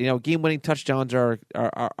is that? Game-winning touchdowns are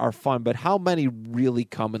fun, but how many really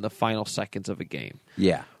come in the final seconds of a game?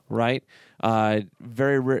 Yeah. Right?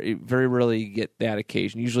 Very rarely you get that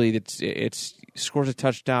occasion. Usually it's scores a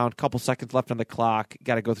touchdown, couple seconds left on the clock,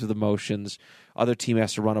 got to go through the motions. Other team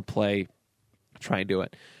has to run a play, try and do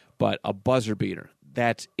it. But a buzzer beater,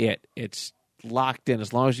 that's it. It's locked in.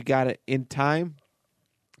 As long as you got it in time,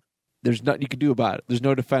 there's nothing you can do about it. There's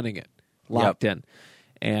no defending it. Locked in.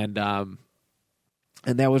 And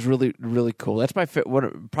that was really, really cool. That's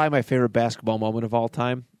probably my favorite basketball moment of all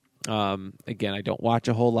time. Again, I don't watch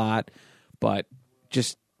a whole lot, but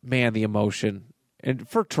just, man, the emotion. And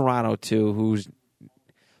for Toronto, too, who's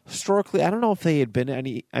historically, I don't know if they had been to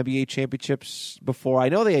any NBA championships before. I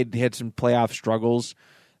know they had some playoff struggles.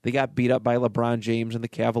 They got beat up by LeBron James and the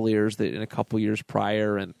Cavaliers in a couple years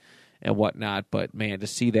prior and whatnot. But, man, to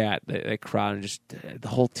see that crowd and just the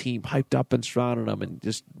whole team hyped up and surrounding them and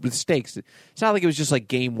just with stakes. It's not like it was just like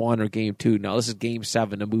Game 1 or Game 2. No, this is Game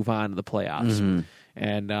 7 to move on to the playoffs.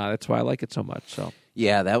 And that's why I like it so much. So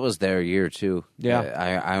yeah, that was their year too. Yeah,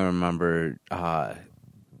 I remember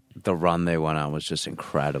the run they went on was just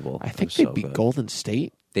incredible. I think they beat Golden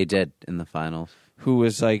State. They did in the finals. Who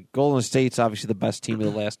was Golden State's obviously the best team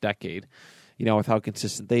of the last decade. With how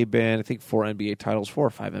consistent they've been. I think 4 or 5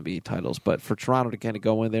 NBA titles. But for Toronto to kind of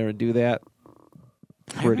go in there and do that,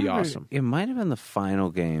 pretty awesome. It might have been the final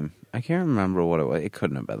game I can't remember what it was. It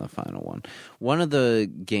couldn't have been the final one. One of the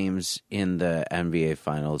games in the NBA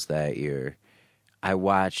Finals that year, I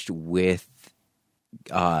watched with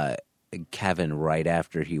Kevin right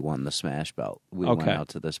after he won the Smash Belt. We went out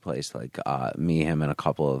to this place, like me, him, and a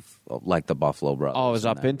couple of like the Buffalo Brothers. Oh, it was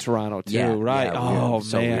up in Toronto too, right? Yeah, man,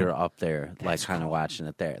 so we were up there, like kind of watching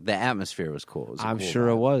it there. The atmosphere was cool. It was I'm cool sure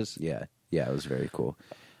vibe. it was. Yeah, it was very cool.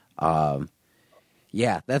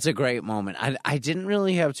 Yeah, that's a great moment. I didn't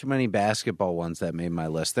really have too many basketball ones that made my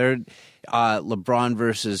list. LeBron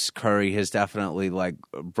versus Curry has definitely like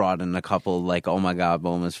brought in a couple like oh my god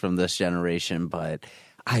moments from this generation, but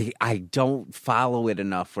I don't follow it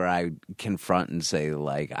enough where I confront and say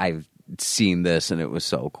like I've seen this and it was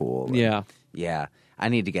so cool. Yeah. Yeah. I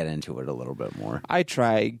need to get into it a little bit more. I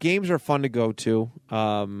try. Games are fun to go to.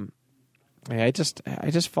 I just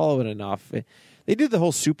follow it enough. They did the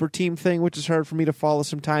whole super team thing, which is hard for me to follow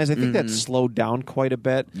sometimes. I think that's slowed down quite a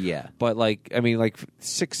bit. Yeah. But,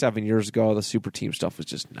 6-7 years ago, the super team stuff was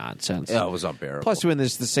just nonsense. Yeah, it was unbearable. Plus, when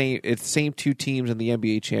it's the same two teams in the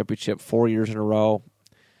NBA championship 4 years in a row,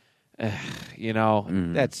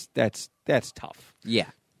 that's tough. Yeah.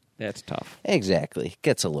 That's tough. Exactly.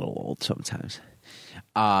 Gets a little old sometimes.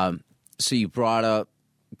 So you brought up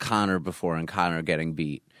Connor before and Connor getting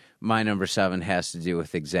beat. My number 7 has to do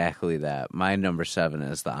with exactly that. My number 7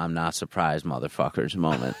 is the I'm not surprised motherfuckers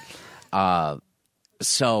moment.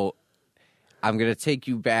 So I'm going to take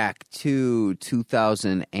you back to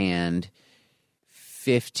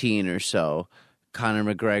 2015 or so.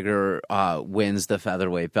 Conor McGregor wins the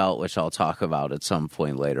featherweight belt, which I'll talk about at some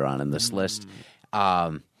point later on in this list.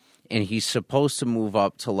 And he's supposed to move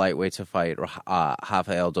up to lightweight to fight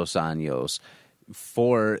Rafael dos Anjos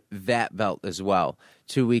for that belt as well.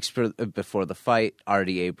 2 weeks before the fight,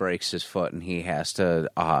 RDA breaks his foot and he has to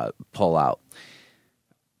pull out.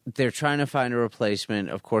 They're trying to find a replacement.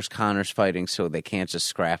 Of course, Conor's fighting, so they can't just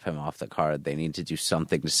scrap him off the card. They need to do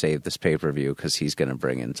something to save this pay-per-view because he's going to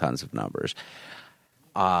bring in tons of numbers.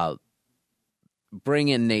 Bring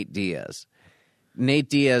in Nate Diaz. Nate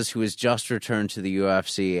Diaz, who has just returned to the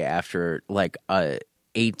UFC after like a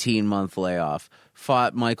 18-month layoff,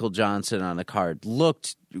 fought Michael Johnson on the card,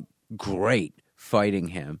 looked great fighting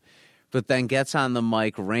him, but then gets on the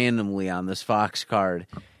mic randomly on this Fox card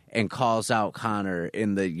and calls out Conor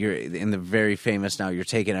in the very famous "Now you're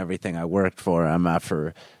taking everything I worked for, I'm not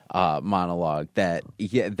for" monologue that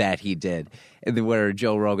he did, and where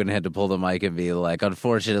Joe Rogan had to pull the mic and be like,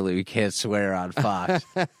 "Unfortunately, we can't swear on Fox."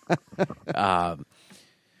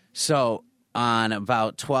 So on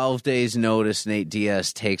about 12 days' notice, Nate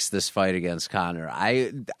Diaz takes this fight against Conor.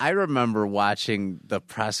 I remember watching the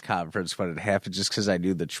press conference when it happened just because I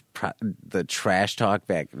knew the trash talk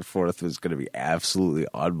back and forth was going to be absolutely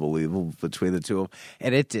unbelievable between the two of them,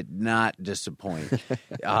 and it did not disappoint.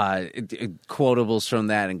 Quotables from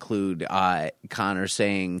that include Conor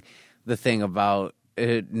saying the thing about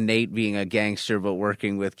Nate being a gangster but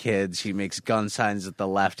working with kids. He makes gun signs with the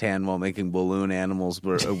left hand while making balloon animals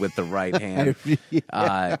with the right hand.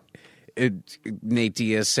 Nate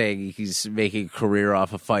Diaz saying he's making a career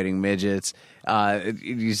off of fighting midgets.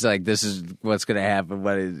 He's like, this is what's going to happen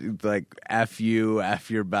when like F you, F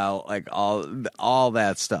your belt, like all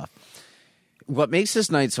that stuff. What makes this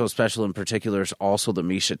night so special in particular is also the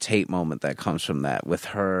Miesha Tate moment that comes from that, with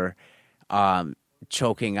her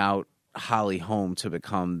choking out Holly Holm to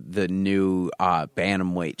become the new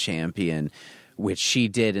bantamweight champion, which she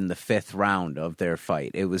did in the 5th round of their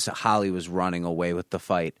fight. It was Holly was running away with the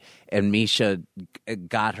fight, and Miesha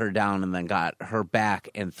got her down and then got her back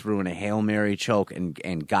and threw in a Hail Mary choke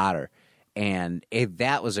and got her. And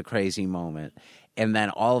that was a crazy moment. And then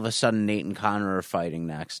all of a sudden, Nate and Conor are fighting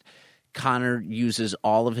next. Conor uses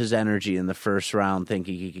all of his energy in the first round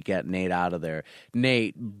thinking he could get Nate out of there.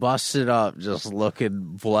 Nate busted up, just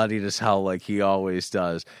looking bloodied as hell like he always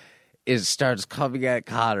does. It starts coming at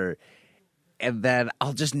Conor. And then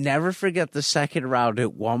I'll just never forget the second round.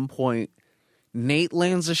 At one point, Nate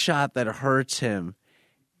lands a shot that hurts him.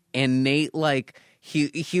 And Nate, like,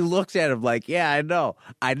 he looked at him like, yeah, I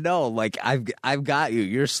know. Like, I've got you.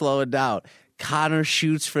 You're slowing down. Conor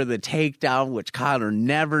shoots for the takedown, which Conor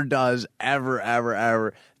never does,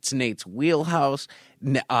 ever. It's Nate's wheelhouse.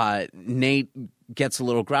 Nate gets a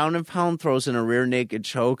little ground and pound, throws in a rear naked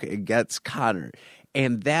choke, and gets Conor.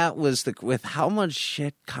 And that was with how much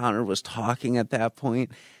shit Conor was talking at that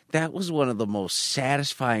point, that was one of the most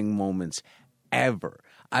satisfying moments ever.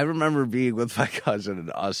 I remember being with my cousin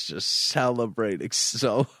and us just celebrating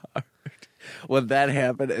so hard when that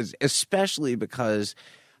happened, especially because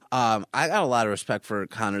I got a lot of respect for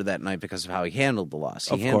Conor that night because of how he handled the loss.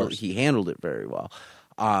 He handled it very well.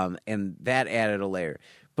 and that added a layer.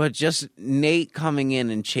 But just Nate coming in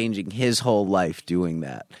and changing his whole life doing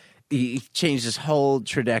that. He changed his whole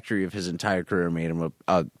trajectory of his entire career, made him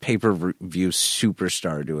a pay-per-view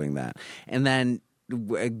superstar doing that. And then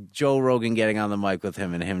Joe Rogan getting on the mic with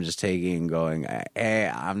him and him just taking and going, "Hey,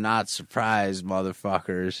 I'm not surprised,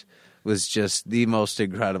 motherfuckers," was just the most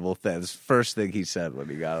incredible thing. It's the first thing he said when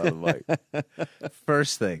he got on the mic.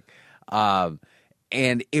 First thing.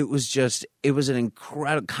 And it was an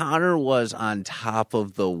incredible. Conor was on top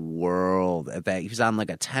of the world at that. He was on like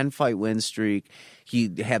a 10-fight win streak. He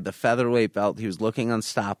had the featherweight belt. He was looking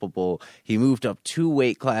unstoppable. He moved up 2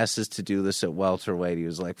 weight classes to do this at welterweight. He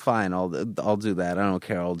was like, fine, I'll do that. I don't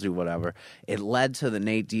care. I'll do whatever. It led to the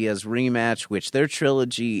Nate Diaz rematch, which their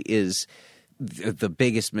trilogy is the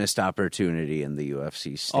biggest missed opportunity in the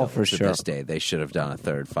UFC still. Oh, for to sure. this day. They should have done a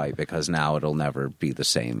third fight because now it'll never be the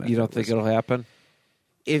same. You don't think it'll happen?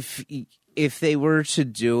 If they were to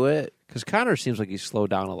do it, because Conor seems like he's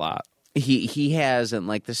slowed down a lot. He has, and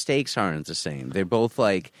like the stakes aren't the same. They're both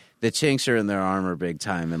like the chinks are in their armor big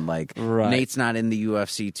time, and like Nate's not in the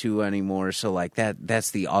UFC 2 anymore, so like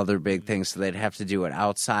that's the other big thing. So they'd have to do it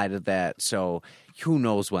outside of that. So who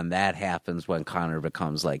knows when that happens, when Conor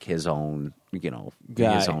becomes like his own,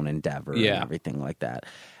 his own endeavor and everything like that.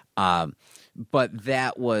 But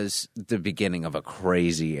that was the beginning of a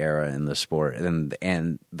crazy era in the sport,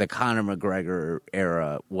 and the Conor McGregor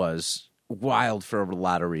era was wild for a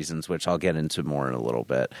lot of reasons, which I'll get into more in a little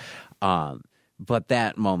bit. But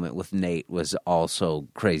that moment with Nate was also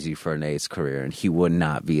crazy for Nate's career, and he would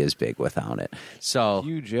not be as big without it. So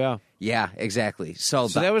huge, yeah, exactly. So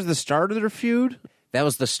that was the start of their feud. That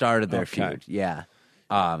was the start of their feud, yeah.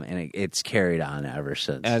 And it's carried on ever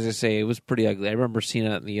since. As I say, it was pretty ugly. I remember seeing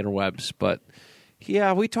it in the interwebs, but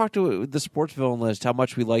yeah, we talked to the Sports Villain list how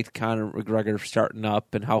much we liked Conor McGregor starting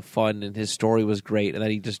up and how fun and his story was great, and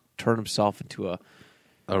then he just turned himself into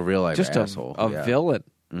a real life asshole, a villain,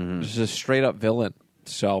 mm-hmm. just a straight up villain.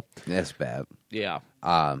 So that's bad. Yeah.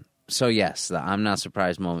 So yes, the I'm not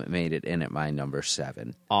surprised moment made it in at my number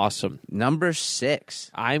 7. Awesome. Number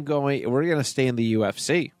 6. We're going to stay in the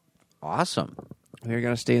UFC. Awesome. We're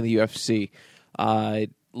going to stay in the UFC. A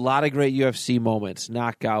lot of great UFC moments,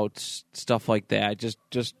 knockouts, stuff like that.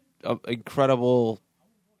 Just incredible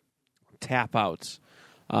tap outs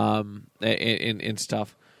and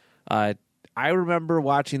stuff. I remember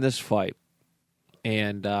watching this fight,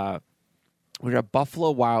 and we were at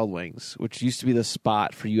Buffalo Wild Wings, which used to be the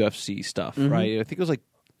spot for UFC stuff, mm-hmm. right? I think it was like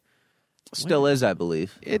still is, I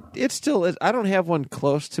believe. It still is. I don't have one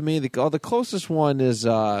close to me. The closest one is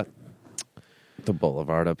the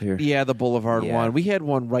Boulevard up here. Yeah, the Boulevard one. We had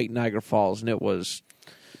one right in Niagara Falls, and it was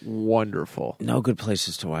wonderful. No good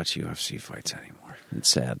places to watch UFC fights anymore. It's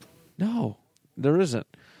sad. No, there isn't.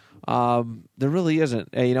 There really isn't.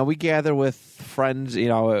 We gather with friends. I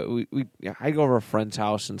go over a friend's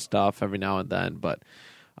house and stuff every now and then. But,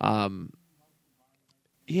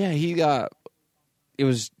 it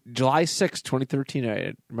was July 6th, 2013.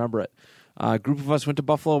 I remember it. A group of us went to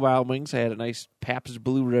Buffalo Wild Wings. I had a nice Pabst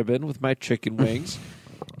Blue Ribbon with my chicken wings.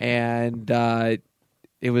 And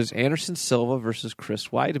it was Anderson Silva versus Chris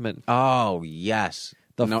Weidman. Oh, yes.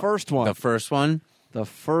 The first one. The first one? The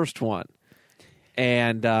first one.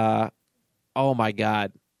 And, oh, my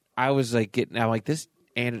God. I was like I'm like, this.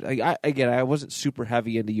 And I wasn't super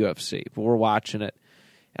heavy into UFC, but we're watching it.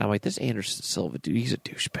 And I'm like, this Anderson Silva dude, he's a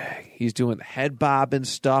douchebag. He's doing the head bob and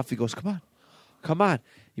stuff. He goes, come on.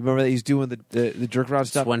 You remember that he's doing the jerk around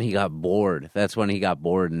stuff? That's when he got bored. That's when he got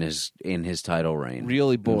bored in his title reign.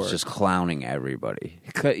 Really bored. He was just clowning everybody.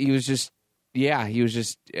 He was just,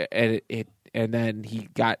 and then he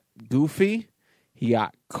got goofy. He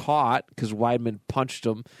got caught because Weidman punched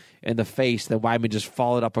him in the face. Then Weidman just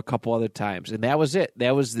followed up a couple other times, and that was it.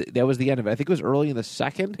 That was the end of it. I think it was early in the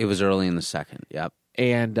second. It was early in the second. Yep.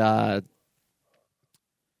 And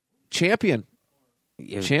champion.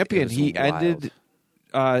 He ended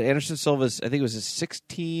Anderson Silva's. I think it was a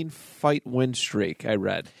 16-fight win streak. I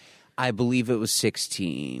read. I believe it was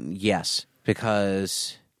 16. Yes,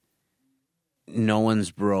 because no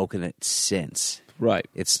one's broken it since. Right.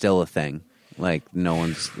 It's still a thing. Like no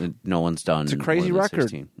one's done. It's a crazy record.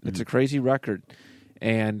 16. It's a crazy record.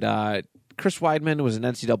 And Chris Weidman was an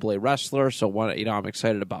NCAA wrestler, so I'm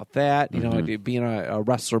excited about that. Being a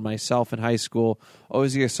wrestler myself in high school,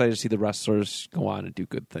 always excited to see the wrestlers go on and do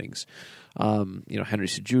good things. Henry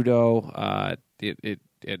Cejudo,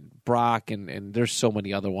 Brock, and there's so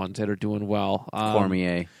many other ones that are doing well.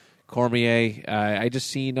 Cormier. I just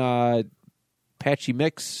seen Patchy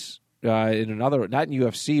Mix in another, not in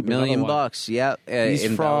UFC, but $1 million. Yeah, he's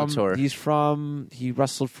in from. Bellator. He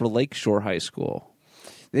wrestled for Lakeshore High School.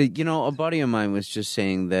 You know, a buddy of mine was just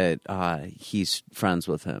saying that he's friends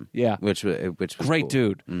with him. Yeah. Which was Great cool.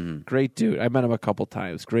 dude. Mm-hmm. Great dude. I met him a couple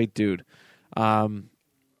times. Great dude.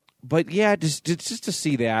 But yeah, just to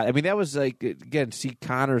see that. I mean, that was like, again, see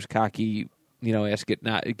Connor's cocky, ass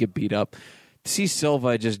get beat up. See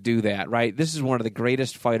Silva just do that, right? This is one of the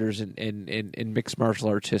greatest fighters in mixed martial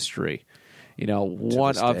arts history.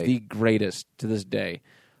 One of the greatest to this day.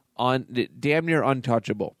 Damn near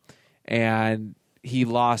untouchable. And he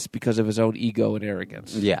lost because of his own ego and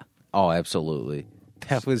arrogance. Yeah. Oh, absolutely.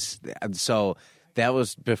 That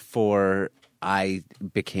was before I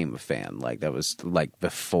became a fan. Like, that was like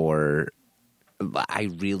before I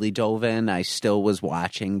really dove in. I still was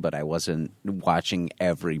watching, but I wasn't watching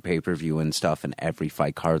every pay-per-view and stuff and every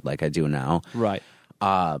fight card like I do now. Right.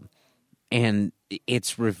 And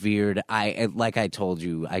it's revered. Like I told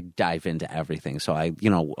you, I dive into everything. So I,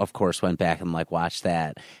 of course, went back and watched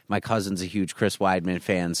that. My cousin's a huge Chris Weidman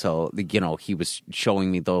fan, so he was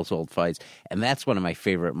showing me those old fights, and that's one of my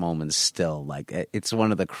favorite moments. Still, it's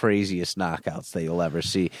one of the craziest knockouts that you'll ever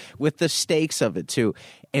see, with the stakes of it too,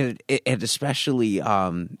 and especially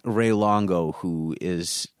Ray Longo, who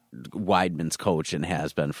is Weidman's coach and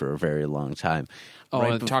has been for a very long time. Oh,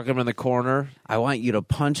 and tuck him in the corner. I want you to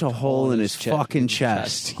punch a hole in his fucking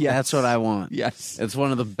chest. Yes. That's what I want. Yes. It's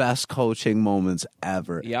one of the best coaching moments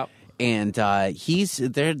ever. Yep. And he's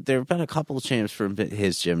there have been a couple of champs for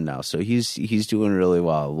his gym now, so he's doing really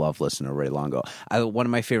well. I love listening to Ray Longo. One of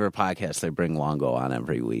my favorite podcasts, they bring Longo on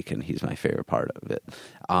every week, and he's my favorite part of it.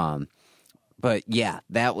 But yeah,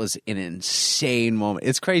 that was an insane moment.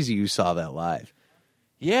 It's crazy you saw that live.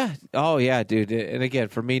 Yeah. Oh, yeah, dude. And again,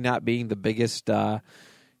 for me, not being the biggest, UFC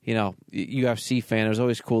fan, it was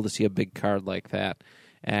always cool to see a big card like that,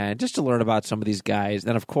 and just to learn about some of these guys.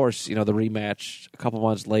 Then, of course, the rematch a couple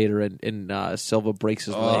months later, and Silva breaks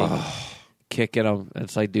his leg, kicking him. And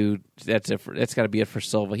it's like, dude, that's it. That's got to be it for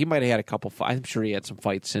Silva. He might have had a couple fights. I'm sure he had some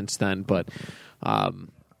fights since then, but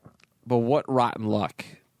what rotten luck!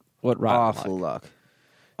 What rotten Awful luck.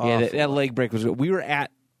 Yeah, that leg break was good. We were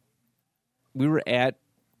at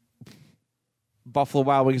Buffalo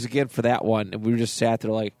Wild Wings again for that one, and we just sat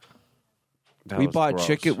there like, we bought gross.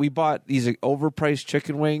 chicken. We bought these overpriced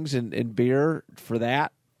chicken wings and beer for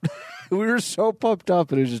that. We were so pumped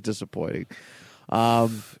up, and it was just disappointing.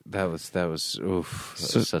 That was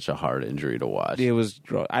such a hard injury to watch. It was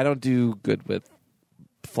gross. I don't do good with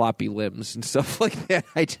floppy limbs and stuff like that.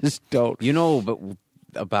 I just don't. But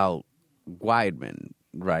about Weidman,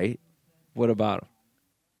 right? What about him?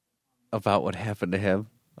 About what happened to him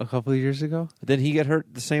a couple of years ago? Did he get hurt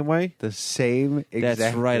the same way? The same exact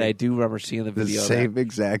That's right. thing. I do remember seeing the video. The same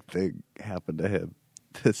exact thing happened to him.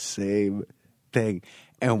 The same thing.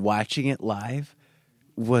 And watching it live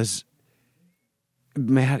was,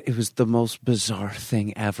 man, it was the most bizarre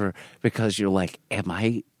thing ever, because you're like, am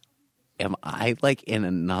I like in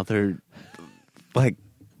another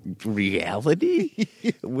reality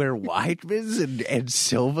where Weidman's and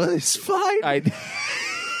Silva is fine?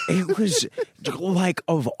 It was like,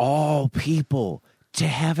 of all people, to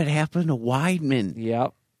have it happen to Weidman.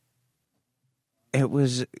 Yep. That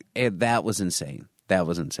was insane. That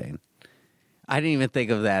was insane. I didn't even think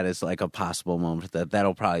of that as like a possible moment.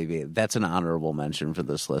 That'll probably be, that's an honorable mention for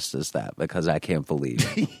this list, is that, because I can't believe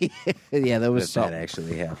yeah, that was that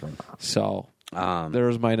actually happened. So there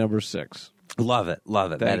was my number 6. Love it.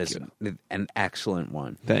 That Thank is an excellent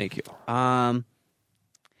one. Thank you. I'm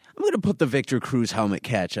going to put the Victor Cruz helmet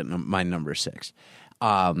catch at my number 6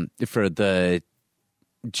 for the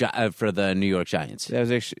New York Giants. That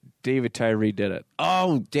was actually David Tyree did it.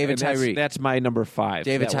 Oh, David Tyree. That's my number 5.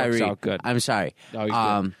 David that Tyree. Works out good. I'm sorry. No, he's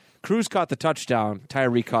good. Cruz caught the touchdown.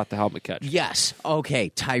 Tyree caught the helmet catch. Yes. Okay.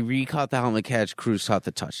 Tyree caught the helmet catch. Cruz caught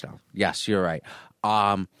the touchdown. Yes, you're right.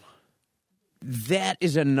 That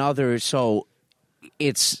is another. So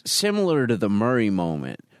it's similar to the Murray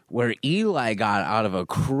moment, where Eli got out of a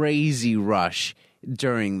crazy rush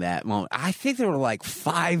during that moment. I think there were like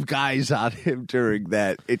 5 guys on him during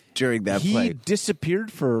that play. He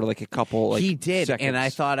disappeared for like a couple. He did, seconds. and I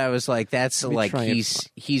thought, I was like, "That's like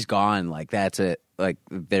he's gone. Like that's it. Like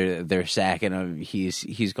they're sacking him.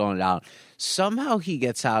 He's going down." Somehow he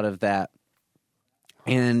gets out of that,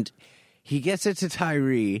 and he gets it to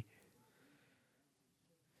Tyree.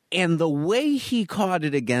 And the way he caught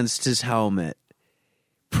it against his helmet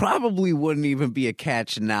probably wouldn't even be a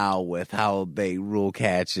catch now, with how they rule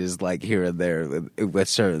catches like here and there with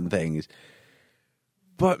certain things.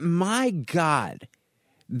 But my God,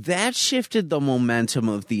 that shifted the momentum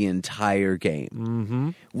of the entire game. Mm-hmm.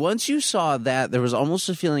 Once you saw that, there was almost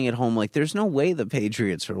a feeling at home like there's no way the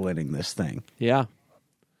Patriots are winning this thing. Yeah.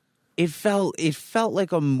 it felt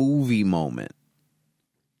like a movie moment.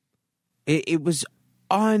 It was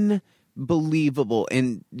unbelievable.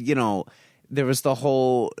 And, there was the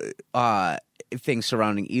whole thing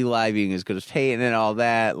surrounding Eli being as good as Peyton and all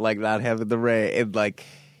that, like not having the ring. And, like,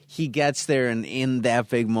 he gets there, and in that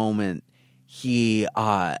big moment, he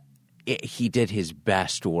did his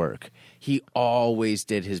best work. He always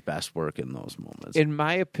did his best work in those moments. In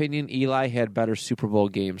my opinion, Eli had better Super Bowl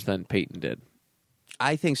games than Peyton did.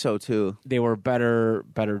 I think so too. They were better.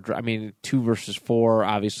 I mean, 2 versus 4.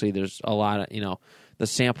 Obviously, there's a lot of the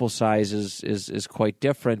sample size is quite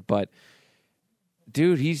different. But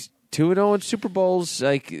dude, he's 2-0 in Super Bowls.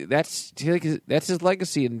 Like that's his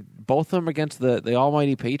legacy, and both of them against the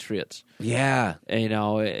almighty Patriots. Yeah,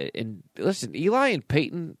 and listen, Eli and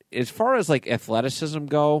Peyton, as far as like athleticism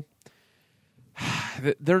go,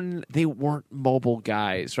 they weren't mobile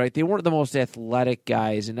guys, right? They weren't the most athletic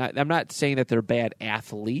guys, and I'm not saying that they're bad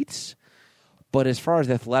athletes, but as far as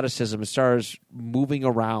athleticism, as far as moving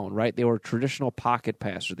around, right? They were traditional pocket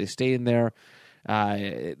passers. They stayed in there.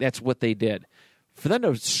 That's what they did. For them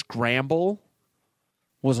to scramble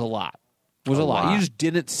was a lot. You just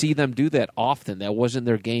didn't see them do that often. That wasn't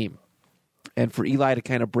their game. And for Eli to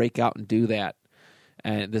kind of break out and do that,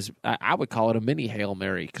 and this, I would call it a mini Hail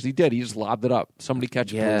Mary, because he did. He just lobbed it up. Somebody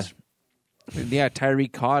catch it, please. And yeah, Tyree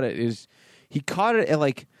caught it. He caught it at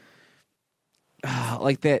like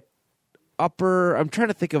that upper. I'm trying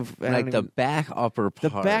to think of like the back upper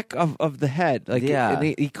part, the back of the head. Like and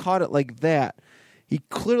he caught it like that. He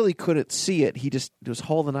clearly couldn't see it. He just was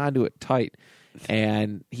holding onto it tight,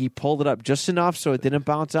 and he pulled it up just enough so it didn't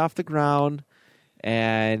bounce off the ground.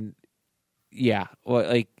 And yeah,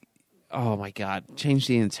 oh my God, changed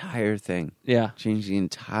the entire thing. Yeah, changed the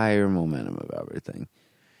entire momentum of everything.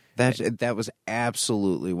 That was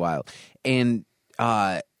absolutely wild. And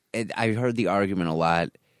I heard the argument a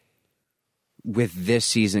lot with this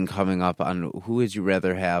season coming up on who would you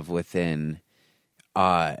rather have within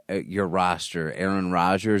your roster, Aaron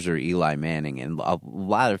Rodgers or Eli Manning? And a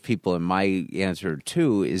lot of people, and my answer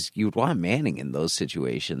too, is you'd want Manning in those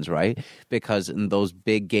situations, right? Because in those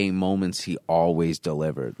big game moments, he always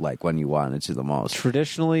delivered, like when you wanted to the most.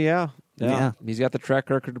 Traditionally, yeah. He's got the track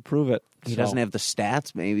record to prove it. He doesn't have the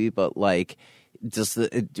stats, maybe, but like,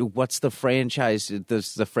 what's the franchise?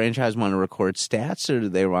 Does the franchise want to record stats, or do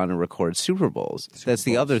they want to record Super Bowls? That's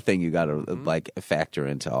the other thing you got to like factor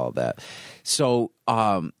into all that. So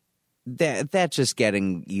that just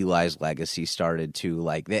getting Eli's legacy started to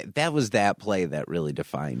like that was that play that really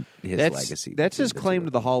defined his legacy. That's his claim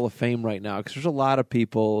to the Hall of Fame right now, because there's a lot of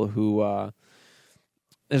people who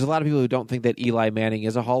don't think that Eli Manning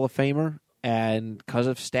is a Hall of Famer, and because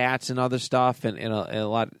of stats and other stuff and a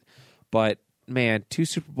lot, but. Man, 2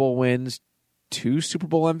 Super Bowl wins, 2 Super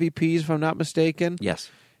Bowl MVPs, if I'm not mistaken. Yes,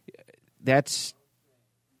 that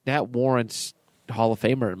warrants Hall of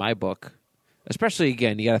Famer in my book. Especially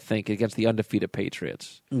again, you got to think against the undefeated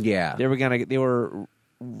Patriots. Yeah, they were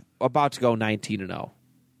about to go 19-0.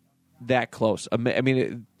 That close. A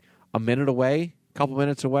minute away, a couple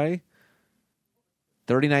minutes away.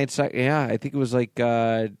 39 seconds. Yeah, I think it was like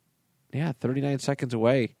 39 seconds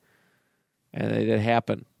away, and it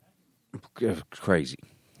happened. Crazy.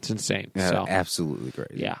 It's insane. Yeah, so, absolutely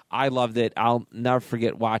crazy. Yeah, I loved it. I'll never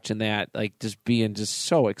forget watching that, like just being just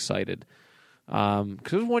so excited. Because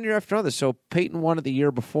it was 1 year after another. So Peyton won it the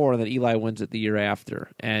year before, and then Eli wins it the year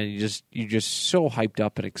after. And you're just so hyped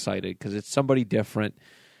up and excited because it's somebody different.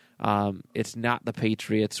 It's not the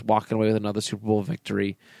Patriots walking away with another Super Bowl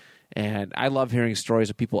victory. And I love hearing stories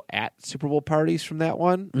of people at Super Bowl parties from that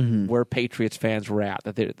one, where Patriots fans were at,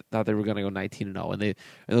 that they thought they were going to go 19-0, and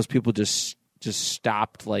those people just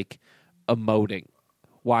stopped like emoting,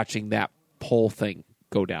 watching that whole thing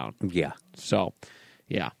go down. Yeah. So,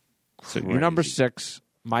 yeah. So your number 6,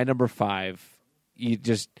 my number 5.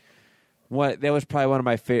 That was probably one of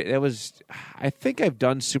my favorite. I think I've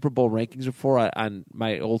done Super Bowl rankings before on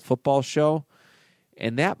my old football show,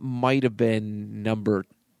 and that might have been number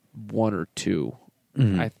 1 or 2.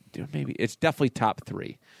 Maybe it's definitely top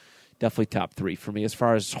 3. Definitely top 3 for me as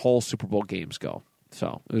far as whole Super Bowl games go.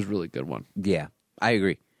 So it was a really good one. Yeah, I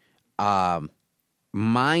agree.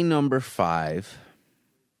 My number 5.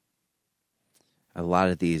 A lot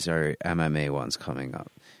of these are MMA ones coming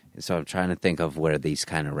up, so I'm trying to think of where these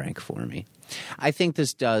kind of rank for me. I think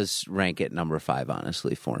this does rank at number 5,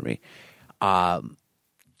 honestly, for me.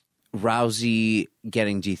 Rousey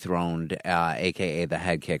getting dethroned, a.k.a. the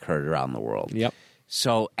head kick, heard around the world. Yep.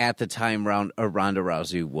 So at the time, Ronda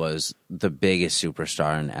Rousey was the biggest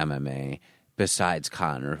superstar in MMA besides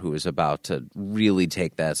Connor, who is about to really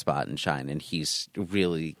take that spot and shine, and he's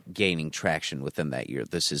really gaining traction within that year.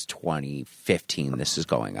 This is 2015. This is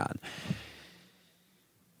going on.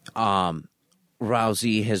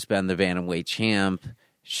 Rousey has been the bantamweight champ.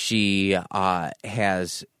 She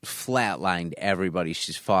has flatlined everybody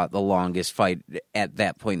she's fought. The longest fight at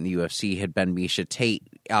that point in the UFC had been Miesha Tate,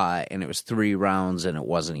 and it was 3 rounds, and it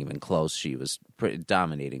wasn't even close. She was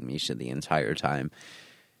dominating Miesha the entire time.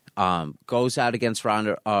 Goes out against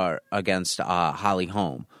Holly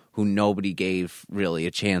Holm, who nobody gave really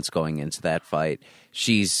a chance going into that fight.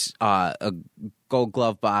 She's a Gold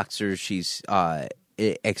Glove boxer. She's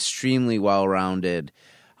extremely well-rounded,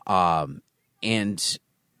 but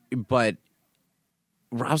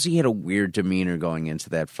Rousey had a weird demeanor going into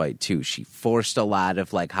that fight too. She forced a lot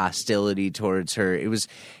of like hostility towards her. It was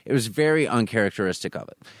very uncharacteristic of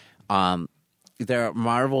it. They're at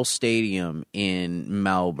Marvel Stadium in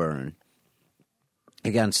Melbourne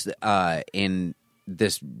against in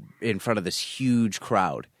front of this huge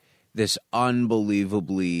crowd, this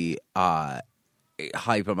unbelievably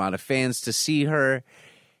hype amount of fans to see her,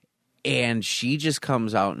 and she just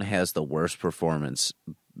comes out and has the worst performance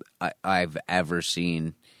I've ever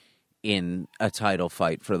seen in a title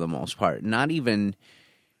fight for the most part. Not even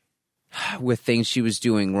with things she was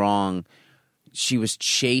doing wrong. She was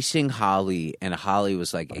chasing Holly, and Holly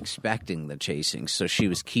was like expecting the chasing. So she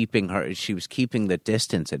was keeping the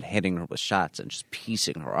distance and hitting her with shots and just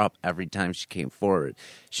piecing her up every time she came forward.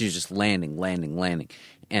 She was just landing.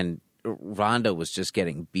 And Ronda was just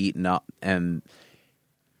getting beaten up. And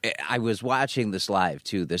I was watching this live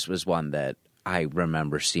too. This was one that I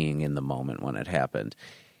remember seeing in the moment when it happened.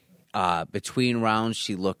 Between rounds,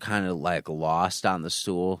 she looked kind of like lost on the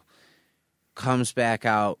stool. Comes back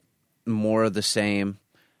out, more of the same.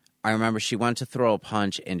 I remember she went to throw a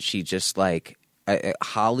punch, and she just like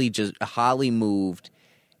Holly moved,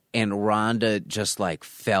 and Ronda just like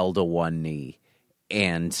fell to one knee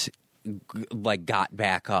and like got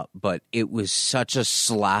back up. But it was such a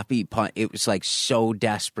sloppy punch. It was like so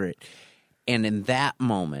desperate, and in that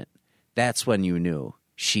moment, that's when you knew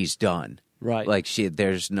she's done. Right. Like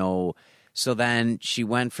there's no. So then she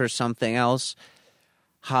went for something else.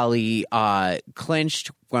 Holly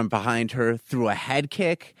clinched, went behind her, threw a head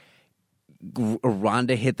kick.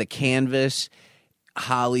 Ronda hit the canvas.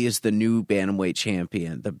 Holly is the new bantamweight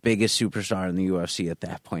champion. The biggest superstar in the UFC at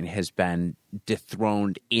that point has been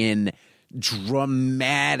dethroned in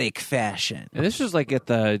dramatic fashion. And this was like at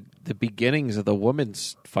the beginnings of the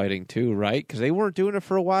women's fighting too, right? Because they weren't doing it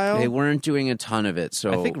for a while. They weren't doing a ton of it.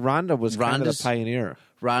 So I think Ronda was kind of the pioneer.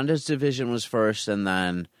 Ronda's division was first, and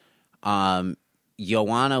then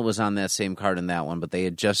Joanna was on that same card in that one, but they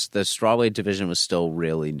had the strawweight division was still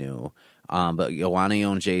really new. But Joanna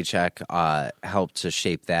Jędrzejczyk helped to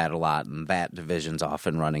shape that a lot, and that division's off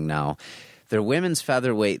and running now. Their women's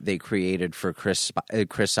featherweight they created for Chris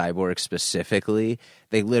Cyborg specifically,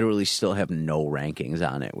 they literally still have no rankings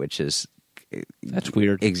on it, which is that's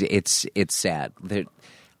weird. It's sad. There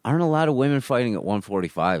aren't a lot of women fighting at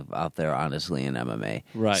 145 out there, honestly, in MMA.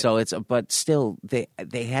 Right. So but still they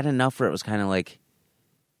had enough where it was kind of like,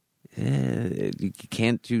 you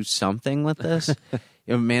can't do something with this.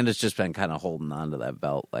 Amanda's just been kind of holding on to that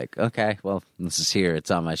belt, like, okay, well, this is here.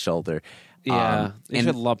 It's on my shoulder. Yeah, they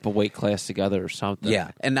should lump a weight class together or something. Yeah,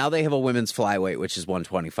 and now they have a women's flyweight, which is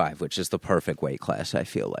 125, which is the perfect weight class, I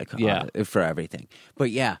feel like, for everything. But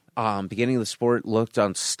yeah, beginning of the sport looked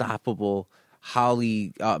unstoppable.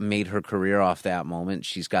 Holly made her career off that moment.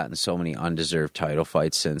 She's gotten so many undeserved title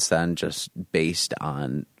fights since then, just based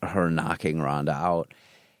on her knocking Ronda out.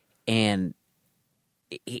 And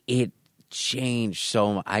it changed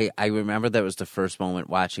so much. I remember that was the first moment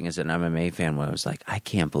watching as an MMA fan when I was like, I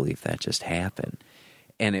can't believe that just happened.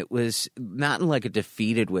 And it was not in like a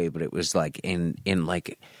defeated way, but it was like in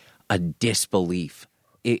like a disbelief.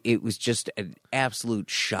 It was just an absolute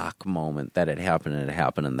shock moment that it happened, and it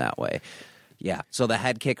happened in that way. Yeah. So the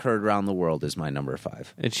head kick heard around the world is my number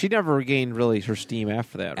 5. And she never regained really her steam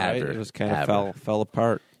after that, right? It was kind of fell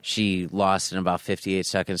apart. She lost in about 58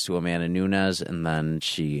 seconds to Amanda Nunes, and then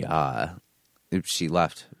she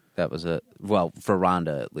left. That was it. Well, for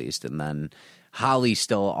Ronda at least. And then Holly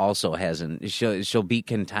still also hasn't. She'll beat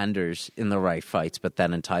contenders in the right fights, but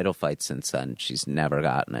then in title fights since then, she's never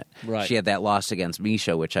gotten it. Right. She had that loss against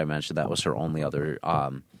Miesha, which I mentioned. That was her only other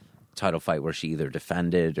title fight where she either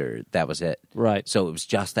defended or that was it. Right. So it was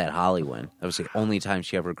just that Holly win. That was the only time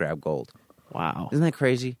she ever grabbed gold. Wow. Isn't that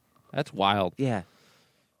crazy? That's wild. Yeah.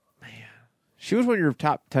 She was one of your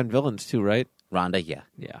top 10 villains too, right? Ronda, yeah.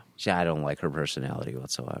 Yeah. I don't like her personality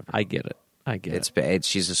whatsoever. I get it.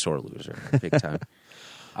 She's a sore loser, big time.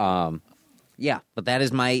 Yeah, but that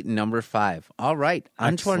is my number 5. All right,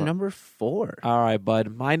 on to our Excellent. number 4. All right,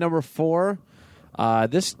 bud. My number 4.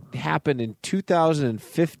 This happened in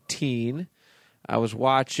 2015. I was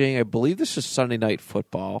watching. I believe this is Sunday Night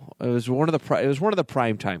Football. It was one of the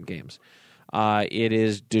primetime games. It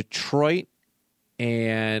is Detroit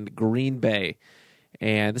and Green Bay,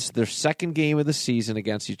 and this is their second game of the season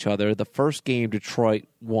against each other. The first game, Detroit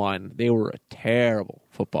won. They were a terrible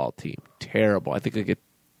football team. Terrible. I think like a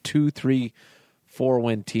 2, 3,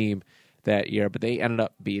 4-win team that year, but they ended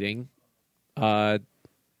up beating Green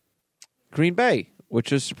Bay,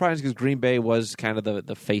 which is surprising because Green Bay was kind of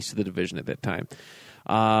the face of the division at that time.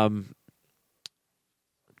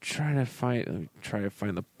 Try to find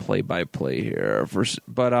the play-by-play here.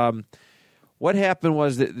 What happened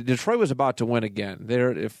was that Detroit was about to win again. They're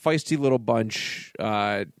a feisty little bunch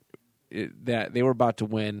that they were about to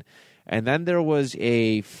win, and then there was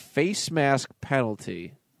a face mask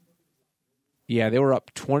penalty. Yeah, they were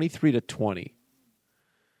up 23-20.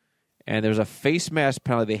 And there was a face mask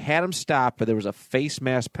penalty. They had him stopped, but there was a face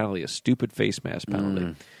mask penalty, a stupid face mask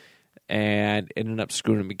penalty. And ended up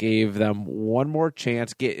screwing them. It gave them one more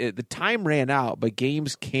chance. The time ran out, but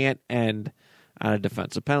games can't end on a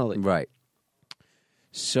defensive penalty. Right.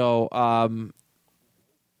 So,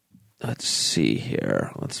 let's see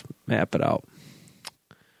here. Let's map it out.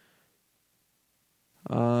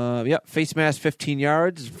 Face mask 15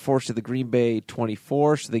 yards, forced to the Green Bay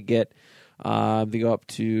 24, so they go up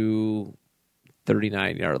to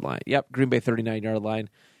 39-yard line. Yep, Green Bay 39-yard line.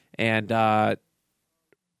 And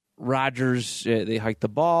Rodgers, they hike the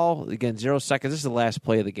ball. Again, 0 seconds. This is the last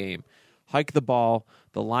play of the game. Hike the ball.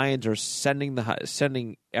 The Lions are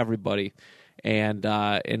sending everybody. And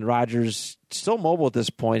Rodgers, still mobile at this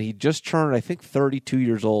point. He just turned, I think, 32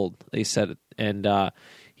 years old, they said it. And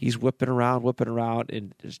he's whipping around,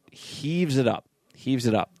 and just heaves it up.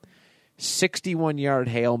 61-yard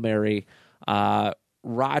Hail Mary.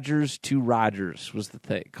 Rodgers to Rodgers was the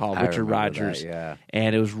thing called Richard Rodgers. That, yeah.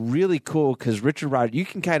 And it was really cool because Richard Rodgers, you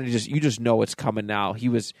can kind of just know it's coming now.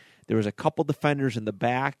 There was a couple defenders in the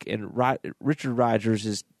back, and Richard Rodgers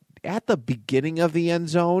is at the beginning of the end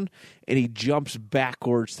zone, and he jumps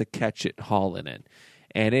backwards to catch it, hauling it.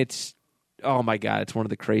 And it's, oh my God, it's one of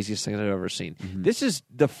the craziest things I've ever seen. Mm-hmm. This is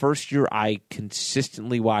the first year I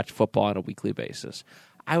consistently watch football on a weekly basis.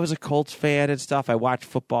 I was a Colts fan and stuff. I watched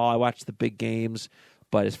football. I watched the big games.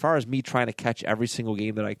 But as far as me trying to catch every single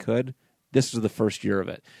game that I could, this was the first year of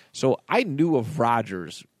it. So I knew of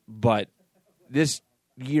Rodgers, but this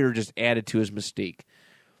year just added to his mystique.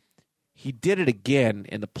 He did it again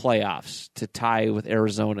in the playoffs to tie with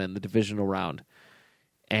Arizona in the divisional round.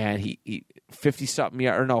 And he 50-something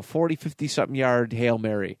yard Hail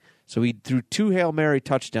Mary. So he threw 2 Hail Mary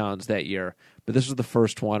touchdowns that year. But this was the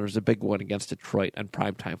first one. It was a big one against Detroit on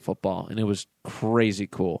primetime football, and it was crazy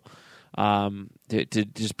cool to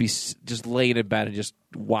just laying in bed and just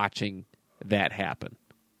watching that happen.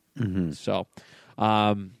 Mm-hmm. So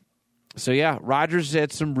yeah, Rodgers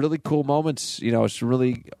had some really cool moments. Some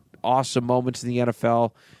really awesome moments in the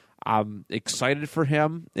NFL. I'm excited for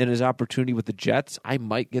him and his opportunity with the Jets. I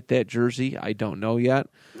might get that jersey. I don't know yet.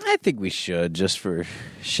 I think we should, just for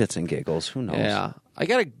shits and giggles. Who knows? Yeah. I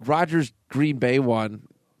got a Rodgers Green Bay one,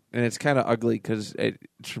 and it's kind of ugly because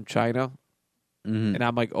it's from China. Mm-hmm. And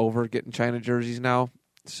I'm like over getting China jerseys now.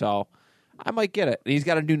 So I might get it. And he's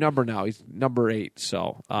got a new number now. He's number 8.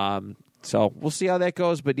 So we'll see how that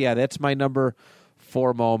goes. But yeah, that's my number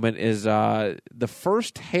 4 moment is the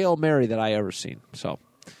first Hail Mary that I ever seen. So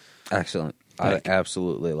excellent. I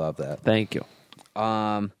absolutely love that. Thank you.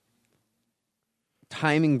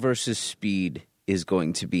 Timing versus speed is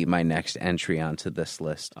going to be my next entry onto this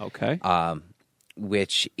list. Okay.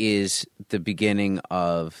 Which is the beginning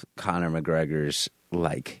of Conor McGregor's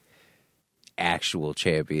actual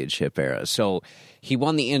championship era. So he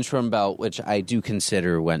won the interim belt, which I do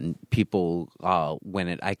consider when people win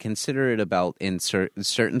it. I consider it a belt in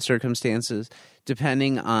certain circumstances,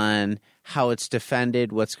 depending on how it's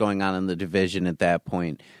defended, what's going on in the division at that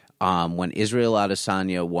point. When Israel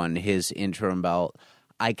Adesanya won his interim belt,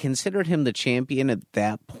 I considered him the champion at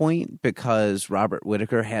that point because Robert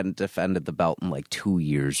Whittaker hadn't defended the belt in 2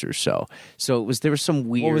 years or so. So there was some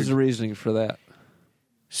weird. What was the reasoning for that?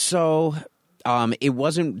 So it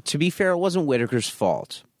wasn't. To be fair, it wasn't Whittaker's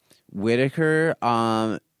fault. Whittaker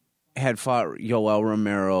had fought Yoel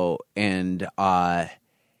Romero and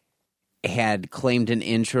had claimed an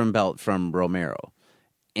interim belt from Romero,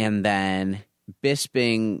 and then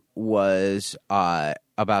Bisping was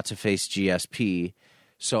about to face GSP.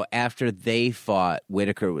 So after they fought,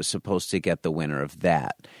 Whittaker was supposed to get the winner of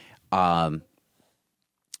that.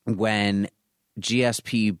 When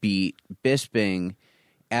GSP beat Bisping.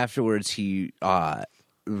 Afterwards, he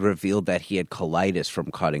revealed that he had colitis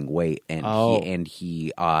from cutting weight, and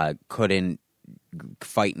he couldn't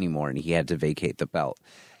fight anymore, and he had to vacate the belt.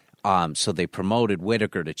 So they promoted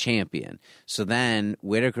Whitaker to champion. So then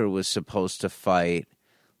Whitaker was supposed to fight.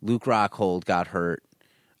 Luke Rockhold got hurt,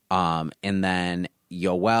 and then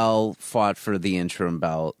Yoel fought for the interim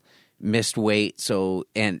belt. Missed weight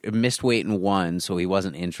and won, so he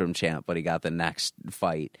wasn't interim champ, but he got the next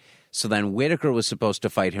fight. So then Whitaker was supposed to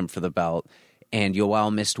fight him for the belt, and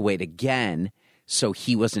Yoel missed weight again, so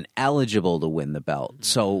he wasn't eligible to win the belt.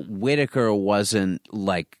 So Whitaker wasn't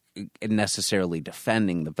like necessarily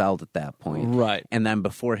defending the belt at that point. Right. And then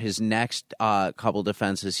before his next couple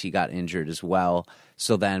defenses, he got injured as well.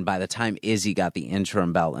 So then by the time Izzy got the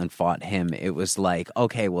interim belt and fought him, it was like,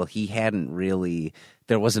 okay, well, he hadn't really,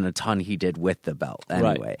 there wasn't a ton he did with the belt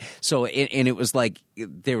anyway. Right. So, and it was like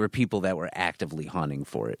there were people that were actively hunting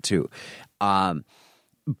for it too.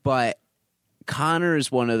 But Conor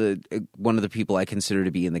is one of the people I consider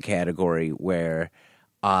to be in the category where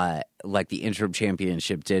like the interim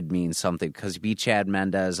championship did mean something, because he beat Chad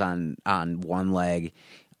Mendez on one leg,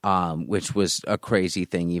 which was a crazy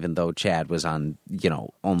thing, even though Chad was on,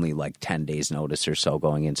 only like 10 days notice or so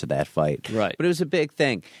going into that fight. Right. But it was a big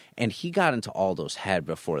thing. And he got into Aldo's head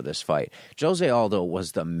before this fight. Jose Aldo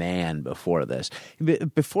was the man before this.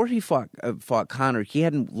 Before he fought Conor, he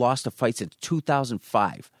hadn't lost a fight since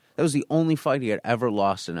 2005. That was the only fight he had ever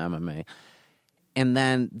lost in MMA. And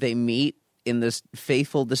then they meet in this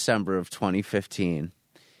faithful December of 2015,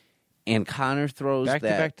 and Conor throws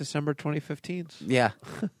back December 2015. Yeah.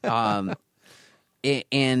 And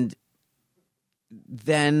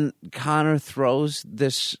then Conor throws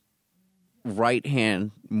this right hand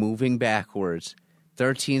moving backwards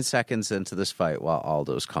 13 seconds into this fight while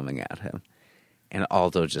Aldo's coming at him. And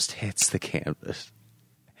Aldo just hits the canvas.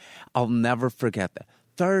 I'll never forget that.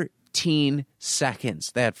 13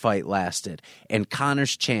 seconds that fight lasted. And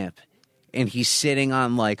Conor's champ. And he's sitting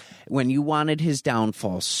on, like, when you wanted his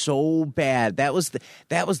downfall so bad, that was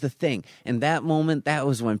the thing. And that moment, that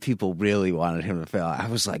was when people really wanted him to fail. I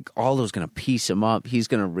was like, Aldo's going to piece him up. He's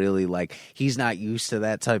going to really, like, he's not used to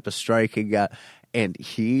that type of striking. And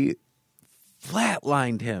he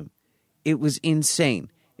flatlined him. It was insane.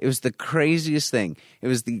 It was the craziest thing. It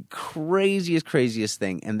was the craziest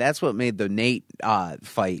thing. And that's what made the Nate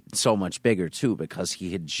fight so much bigger, too, because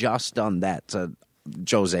he had just done that to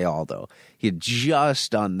Jose Aldo. He had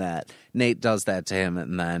just done that. Nate does that to him,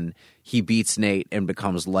 and then he beats Nate and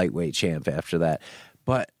becomes lightweight champ after that.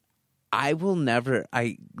 But I will never...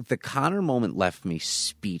 the Conor moment left me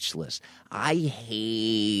speechless. I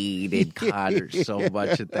hated Conor so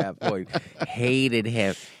much at that point. Hated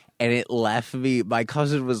him. And it left me, my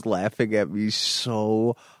cousin was laughing at me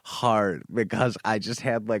so hard because I just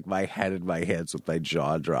had like my head in my hands with my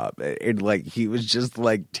jaw dropped. And like he was just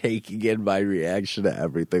like taking in my reaction to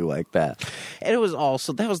everything like that. And it was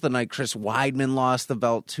also, that was the night Chris Weidman lost the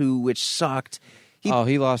belt too, which sucked.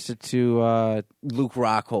 He lost it to Luke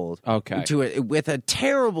Rockhold. Okay. With a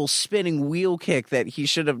terrible spinning wheel kick that he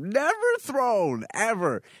should have never thrown,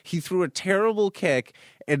 ever. He threw a terrible kick,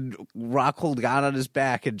 and Rockhold got on his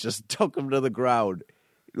back and just took him to the ground.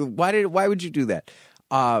 Why would you do that?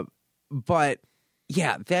 But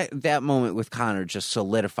yeah, that moment with Conor just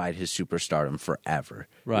solidified his superstardom forever.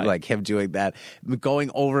 Right. Like him doing that, going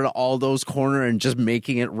over to Aldo's corner and just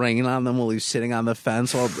making it rain on them while he's sitting on the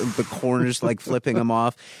fence while the corner's like flipping him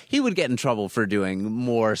off. He would get in trouble for doing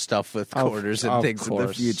more stuff with corners and things in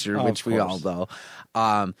the future, which we all know.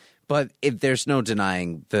 But there's no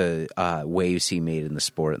denying the waves he made in the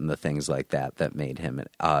sport and the things like that made him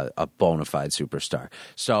a bona fide superstar.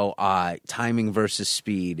 So timing versus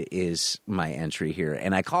speed is my entry here.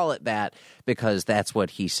 And I call it that because that's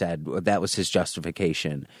what he said. That was his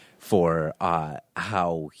justification for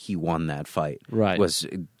how he won that fight. Right. Was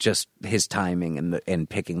just his timing and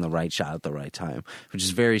picking the right shot at the right time, which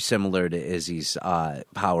is very similar to Izzy's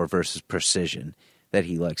power versus precision that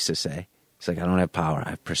he likes to say. He's like, I don't have power, I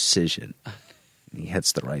have precision. And he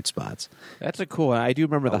hits the right spots. That's a cool one. I do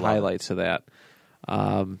remember the highlights of that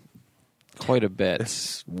quite a bit.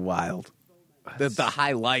 It's wild. The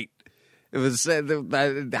highlight. It was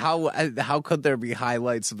how could there be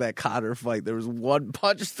highlights of that Conor fight? There was one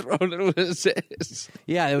punch thrown and it was his.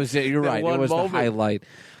 Yeah, it was. You're right. It was moment. The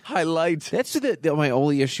highlight. That's my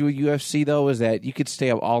only issue with UFC though, is that you could stay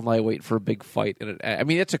up all night waiting for a big fight. And I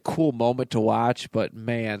mean, it's a cool moment to watch, but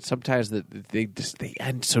man, sometimes they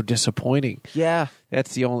end so disappointing. Yeah,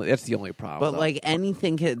 that's the only problem. But though. like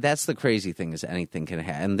anything, that's the crazy thing, is anything can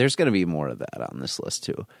happen. And there's going to be more of that on this list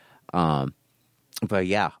too. But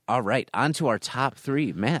yeah, all right. On to our top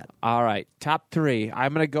three, Matt. All right, top three.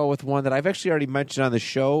 I'm going to go with one that I've actually already mentioned on the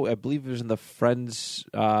show. I believe it was in the Friends,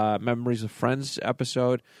 Memories of Friends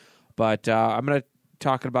episode. But I'm going to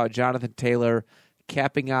talk about Jonathan Taylor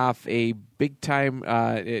capping off a big-time,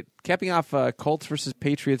 capping off a Colts versus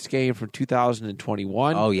Patriots game from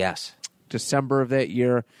 2021. Oh, yes. December of that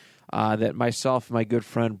year, that myself and my good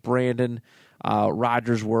friend Brandon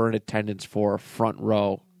Rogers were in attendance for, front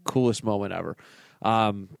row. Coolest moment ever.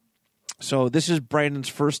 So this is Brandon's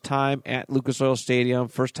first time at Lucas Oil Stadium,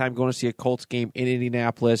 first time going to see a Colts game in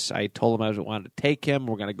Indianapolis. I told him I wanted to take him.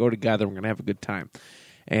 We're going to go together. We're going to have a good time.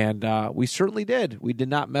 And we certainly did. We did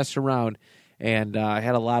not mess around, and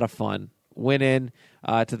had a lot of fun. Went in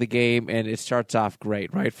to the game, and it starts off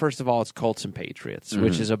great, right? First of all, it's Colts and Patriots,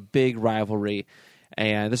 which is a big rivalry.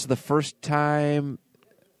 And this is the first time.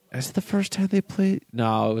 Is it the first time they played?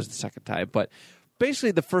 No, it was the second time. But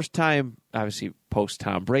basically the first time, obviously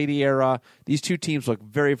post-Tom Brady era, these two teams look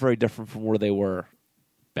very, very different from where they were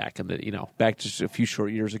back in the, back just a few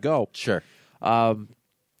short years ago. Sure.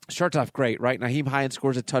 Starts off great, right? Naheem Hines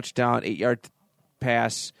scores a touchdown, 8-yard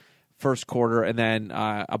pass, first quarter, and then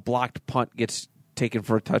a blocked punt gets taken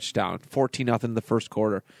for a touchdown. 14-0 in the first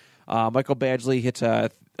quarter. Michael Badgley hits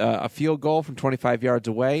a field goal from 25 yards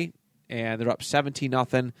away, and they're up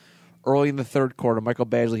 17-0. Early in the third quarter, Michael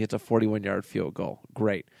Badgley hits a 41-yard field goal.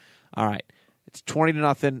 Great. All right. It's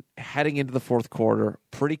 20-0 heading into the fourth quarter.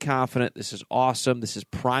 Pretty confident. This is awesome. This is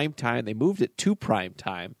prime time. They moved it to prime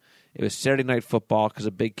time. It was Saturday Night Football because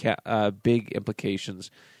of big implications.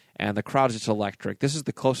 And the crowd is just electric. This is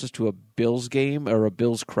the closest to a Bills game or a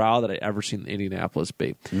Bills crowd that I've ever seen Indianapolis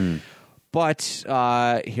be. But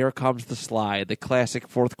here comes the slide, the classic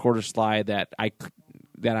fourth quarter slide that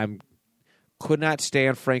I'm could not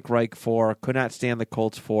stand Frank Reich for, could not stand the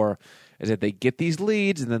Colts for, is that they get these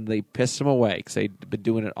leads and then they piss them away because they've been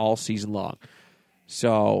doing it all season long.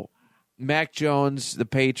 So Mac Jones, the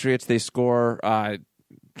Patriots, they score.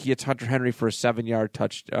 He hits Hunter Henry for a 12-yard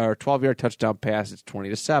touchdown pass. It's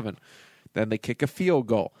 20-7. Then they kick a field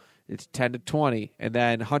goal. It's 10-20, and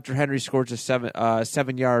then Hunter Henry scores a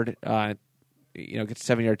 7-yard, gets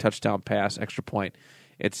a 7-yard touchdown pass, extra point.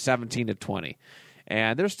 It's 17-20.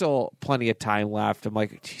 And there's still plenty of time left. I'm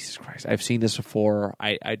like, Jesus Christ, I've seen this before.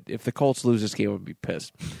 If the Colts lose this game, I would be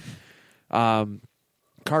pissed.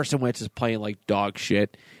 Carson Wentz is playing like dog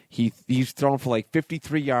shit. He's thrown for like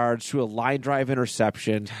 53 yards through a line drive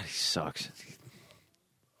interception. God, he sucks.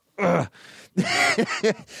 And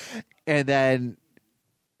then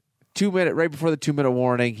right before the 2-minute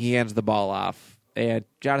warning, he hands the ball off. And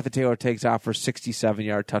Jonathan Taylor takes off for a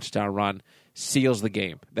 67-yard touchdown run. Seals the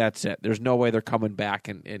game. That's it. There's no way they're coming back,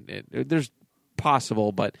 and there's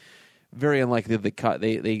possible, but very unlikely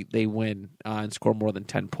they win and score more than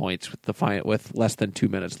 10 points with less than 2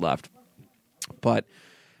 minutes left. But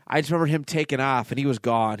I just remember him taking off, and he was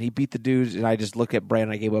gone. He beat the dudes, and I just looked at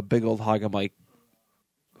Brandon. I gave him a big old hug. I'm like,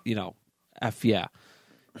 F yeah,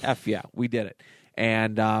 we did it.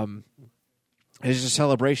 And it's a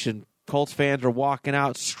celebration. Colts fans are walking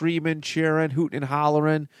out, screaming, cheering, hooting, and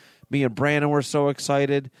hollering. Me and Brandon were so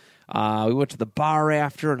excited. We went to the bar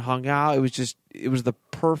after and hung out. It was the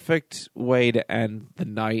perfect way to end the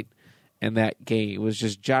night and that game. It was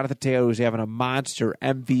just Jonathan Taylor was having a monster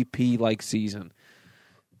MVP-like season,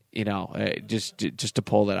 just to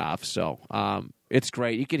pull that off. So it's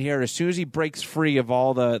great. You can hear it as soon as he breaks free of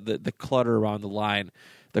all the clutter around the line,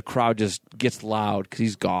 the crowd just gets loud because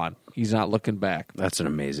he's gone. He's not looking back. That's an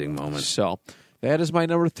amazing moment. So that is my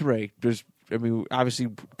number 3. Obviously,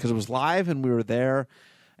 because it was live and we were there,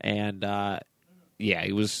 and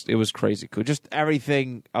it was crazy cool. Just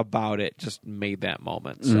everything about it just made that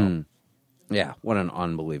moment. So, yeah, what an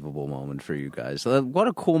unbelievable moment for you guys. What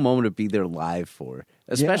a cool moment to be there live for,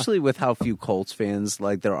 especially with how few Colts fans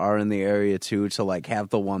there are in the area too. To have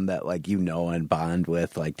the one that and bond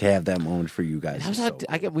with, to have that moment for you guys.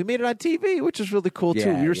 We made it on TV, which is really cool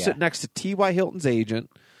too. We were sitting next to T.Y. Hilton's agent.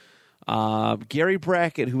 Gary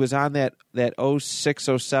Brackett, who was on that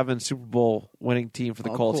 06-07 Super Bowl winning team for the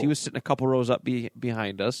Colts, cool. He was sitting a couple rows up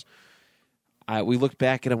behind us. We looked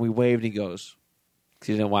back at him, we waved, and he goes, because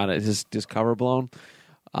he didn't want his cover blown.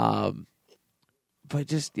 But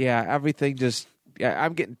everything just,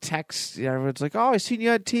 I'm getting texts. Everyone's like, oh, I seen you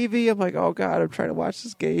on TV. I'm like, oh, God, I'm trying to watch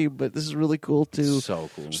this game, but this is really cool, too. So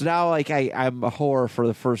cool. So now, I'm a whore for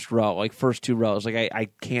the first row, first 2 rows. I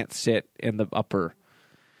can't sit in the upper.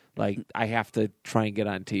 I have to try and get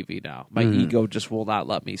on TV now. My ego just will not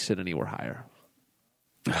let me sit anywhere higher.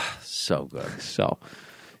 So good. So,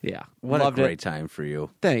 yeah. What Loved a great time for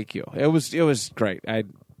you. Thank you. It was great.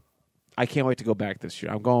 I I can't wait to go back this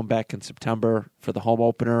year. I'm going back in September for the home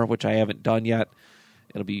opener, which I haven't done yet.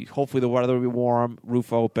 It'll be hopefully the weather will be warm,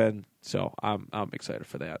 roof open. So I'm excited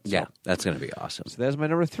for that. So. Yeah, that's going to be awesome. So that's my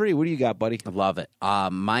number 3. What do you got, buddy? I love it.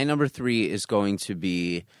 My number 3 is going to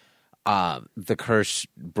be The Curse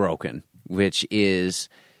Broken, which is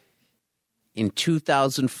in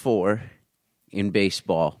 2004 in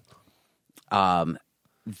baseball.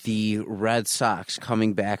 The Red Sox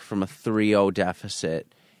coming back from a 3-0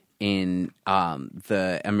 deficit in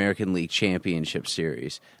the American League Championship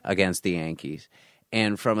Series against the Yankees.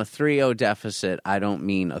 And from a 3-0 deficit, I don't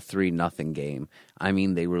mean a 3-0 game. I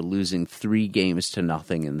mean they were losing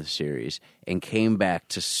 3-0 in the series and came back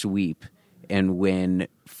to sweep and win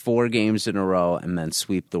 4 games in a row and then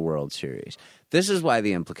sweep the World Series. This is why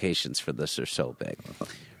the implications for this are so big.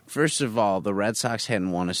 First of all, the Red Sox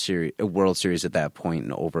hadn't won a World Series at that point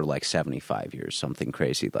in over like 75 years, something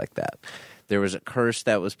crazy like that. There was a curse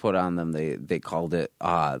that was put on them. They called it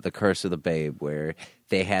the Curse of the Babe, where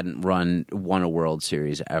they hadn't won a World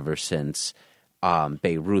Series ever since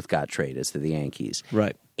Babe Ruth got traded to the Yankees.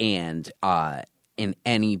 Right. And in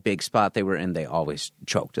any big spot they were in, they always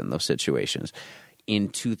choked in those situations. In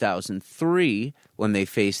 2003, when they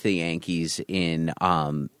faced the Yankees in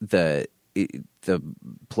the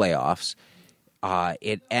playoffs,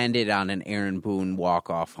 it ended on an Aaron Boone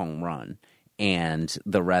walk-off home run. And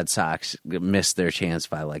the Red Sox missed their chance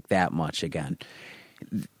by like that much again.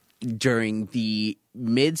 During the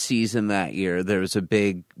midseason that year, there was a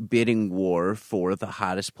big bidding war for the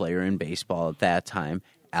hottest player in baseball at that time,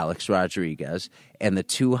 Alex Rodriguez, and the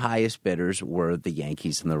 2 highest bidders were the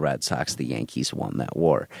Yankees and the Red Sox. The Yankees won that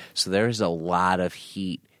war. So there's a lot of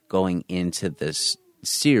heat going into this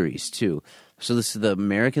series, too. So this is the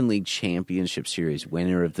American League Championship Series.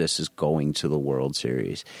 Winner of this is going to the World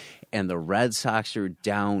Series. And the Red Sox are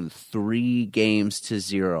down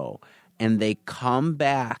 3-0, and they come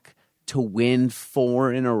back to win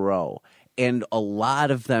 4 in a row, and a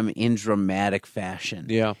lot of them in dramatic fashion.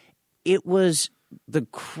 Yeah. It was the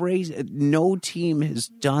crazy. No team has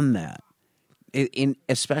done that.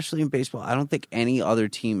 Especially in baseball, I don't think any other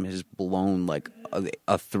team has blown like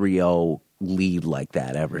a 3-0 lead like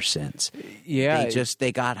that ever since. Yeah.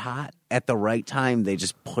 They got hot at the right time. They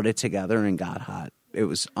just put it together and got hot. It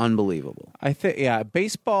was unbelievable. I think,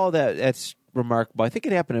 baseball, that's remarkable. I think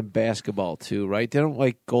it happened in basketball, too, right? Didn't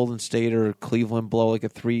like Golden State or Cleveland blow like a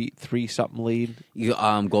 3-something lead?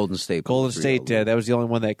 Golden State. Golden State did. That was the only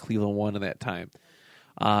one that Cleveland won in that time.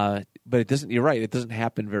 But it doesn't, you're right, it doesn't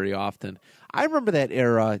happen very often. I remember that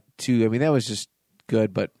era, too. I mean, that was just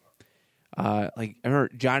good, but I remember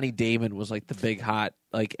Johnny Damon was like the big hot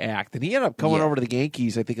act, and he ended up coming over to the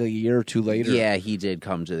Yankees. I think like a year or two later. Yeah, he did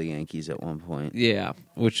come to the Yankees at one point. Yeah,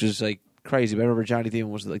 which is like crazy. But I remember Johnny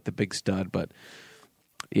Damon was like the big stud. But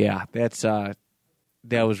yeah, that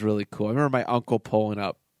was really cool. I remember my uncle pulling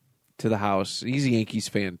up to the house. He's a Yankees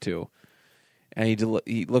fan too, and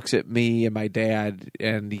he looks at me and my dad,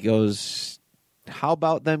 and he goes, "How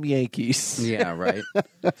about them Yankees?" Yeah, right.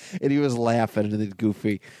 And he was laughing in the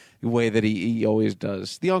goofy way that he always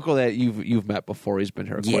does. The uncle that you've met before, he's been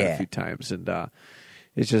here quite a few times, and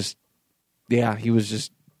it's just, he was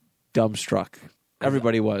just dumbstruck.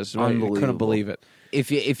 Everybody was. Unbelievable. Couldn't believe it.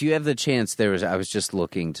 If you have the chance, I was just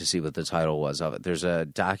looking to see what the title was of it. There's a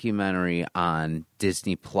documentary on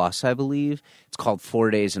Disney Plus, I believe. It's called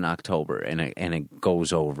 4 Days in October, and it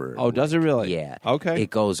goes over. Oh, does it really? Yeah. Okay.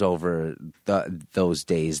 It goes over those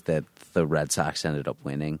days that the Red Sox ended up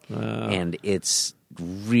winning, and it's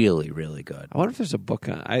really, really good. I wonder if there's a book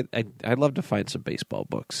on. I'd love to find some baseball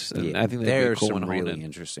books. And I think there are cool some really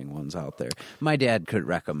interesting ones out there. My dad could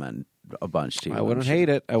recommend a bunch to you. I wouldn't hate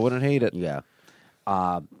it. Yeah.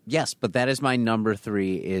 Yes, but that is my number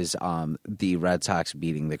 3 is the Red Sox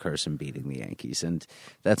beating the Curse and beating the Yankees, and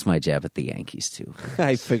that's my jab at the Yankees too.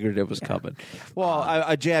 I figured it was coming. Well,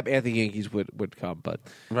 a jab at the Yankees would come, but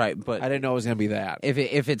right, but I didn't know it was going to be that.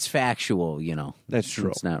 If it's factual, that's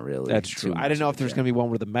true. It's not really. That's true. I didn't know if there was going to be one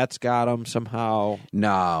where the Mets got them somehow.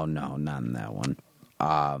 No, not in that one.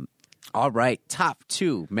 All right, top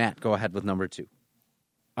 2. Matt, go ahead with number 2.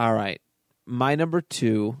 All right, my number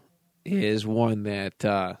 2 is one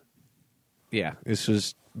that, this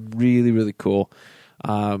was really, really cool.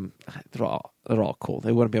 They're all cool.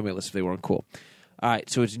 They wouldn't be on my list if they weren't cool. All right,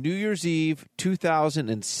 so it's New Year's Eve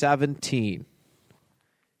 2017,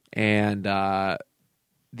 and the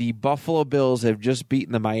Buffalo Bills have just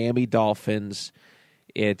beaten the Miami Dolphins.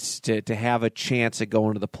 It's to have a chance at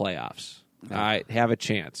going to the playoffs. All right, have a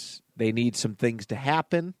chance. They need some things to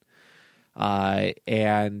happen.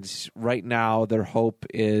 And right now their hope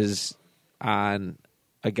is on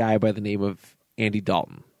a guy by the name of Andy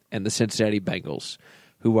Dalton. and the Cincinnati Bengals,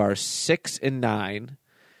 who are 6-9.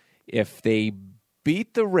 If they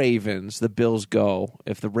beat the Ravens, the Bills go.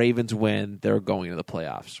 If the Ravens win, they're going to the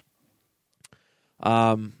playoffs.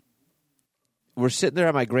 We're sitting there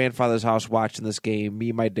at my grandfather's house watching this game.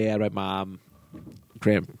 Me, my dad, my mom,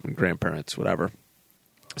 grandparents, whatever.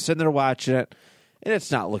 Sitting there watching it, and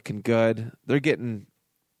it's not looking good. They're getting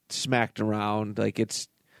smacked around. Like it's,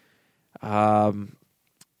 I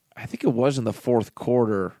think it was in the fourth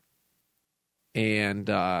quarter, and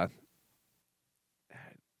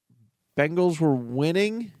Bengals were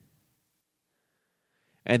winning,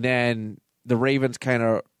 and then the Ravens kind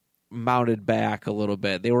of mounted back a little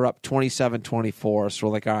bit. They were up 27-24, so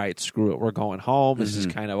we're like, all right, screw it. We're going home. This is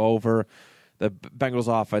kind of over. The Bengals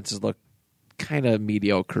offenses look kind of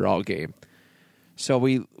mediocre all game. So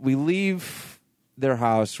we leave their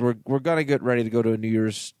house. We're going to get ready to go to a New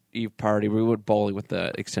Year's Eve party. We went bowling with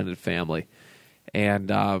the extended family. And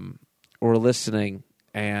we're listening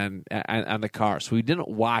and on the car. So we didn't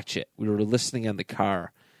watch it. We were listening on the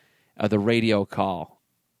car, the radio call.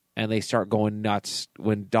 And they start going nuts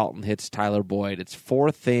when Dalton hits Tyler Boyd. It's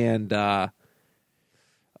 4th and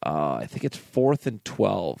I think it's 4th and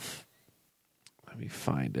 12. Let me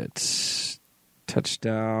find it.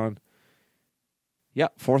 Touchdown.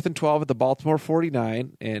 Yep, 4th and 12 at the Baltimore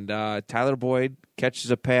 49. And Tyler Boyd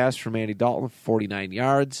catches a pass from Andy Dalton, 49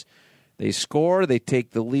 yards. They score. They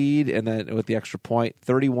take the lead, and then with the extra point,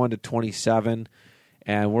 31-27.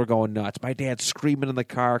 And we're going nuts. My dad's screaming in the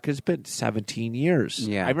car because it's been 17 years.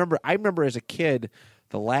 Yeah, I remember as a kid,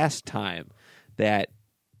 the last time that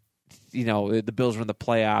the Bills were in the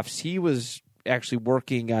playoffs, he was actually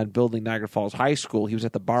working on building Niagara Falls High School. He was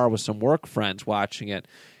at the bar with some work friends watching it,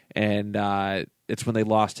 and it's when they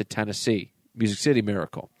lost to Tennessee, Music City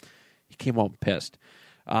Miracle. He came home pissed.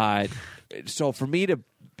 So for me to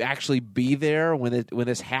actually be there when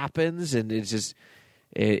this happens, and it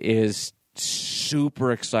is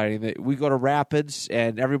super exciting that we go to Rapids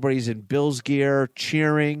and everybody's in Bills gear,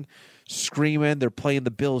 cheering, screaming. They're playing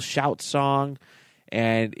the Bills shout song,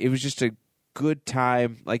 and it was just a good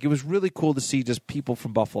time. Like, it was really cool to see just people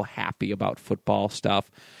from Buffalo happy about football stuff.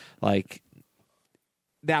 Like,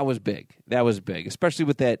 that was big. That was big, especially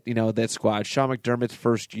with that that squad. Sean McDermott's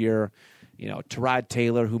first year. Tyrod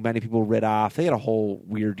Taylor, who many people writ off. They had a whole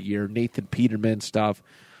weird year. Nathan Peterman stuff.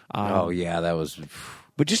 That was.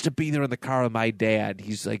 But just to be there in the car with my dad,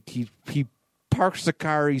 he's like, he parks the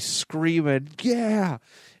car, he's screaming, yeah,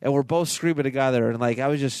 and we're both screaming together, and like I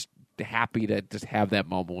was just happy to just have that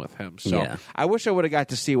moment with him. So yeah. I wish I would have got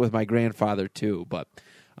to see it with my grandfather too, but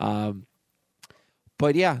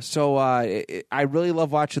yeah. So I really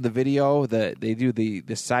love watching the video that they do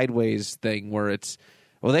the sideways thing where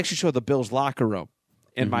they actually show the Bills locker room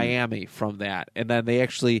in Miami from that. And then they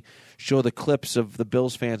actually show the clips of the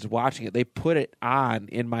Bills fans watching it. They put it on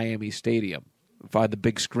in Miami Stadium by the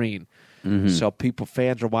big screen. So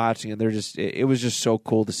fans are watching, and it was just so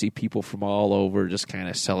cool to see people from all over just kind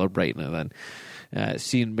of celebrating. And then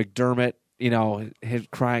seeing McDermott, his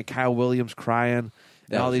crying, Kyle Williams crying,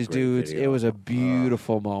 and all these dudes. Video. It was a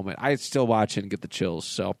beautiful moment. I still watch it and get the chills.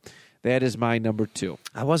 So that is my number 2.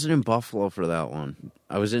 I wasn't in Buffalo for that one.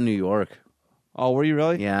 I was in New York. Oh, were you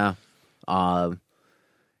really? Yeah. And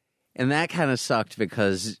that kind of sucked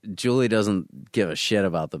because Julie doesn't give a shit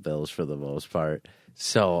about the Bills for the most part.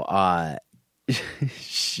 So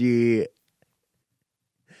she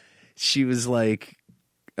was like,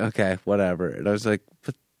 okay, whatever. And I was like,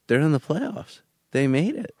 but they're in the playoffs. They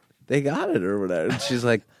made it. They got it or whatever. And she's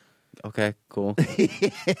like, okay, cool.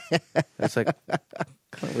 It's like, I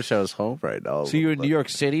kind of wish I was home right now. So you were in New York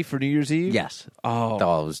City for New Year's Eve? Yes. Oh.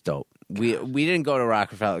 It was dope. We didn't go to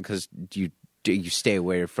Rockefeller because you stay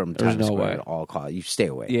away from Times Square at all costs. You stay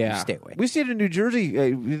away. Yeah. You stay away. We stayed in New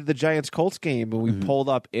Jersey. We did the Giants-Colts game, and we pulled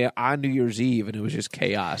up on New Year's Eve, and it was just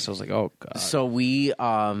chaos. I was like, oh, God. So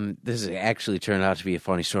this actually turned out to be a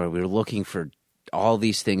funny story. We were looking for all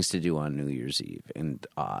these things to do on New Year's Eve, and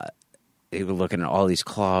they were looking at all these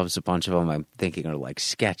clubs. A bunch of them I'm thinking are like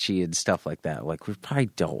sketchy and stuff like that. Like, we probably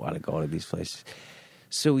don't want to go to these places.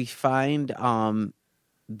 So we find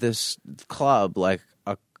this club like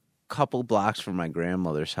a couple blocks from my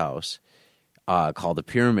grandmother's house called the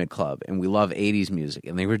Pyramid Club, and we love 80s music,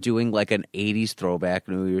 and they were doing like an 80s throwback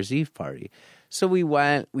New Year's Eve party. So we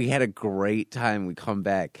went, we had a great time. We come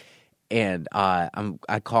back, and I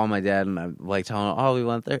call my dad, and I'm like telling him, oh, we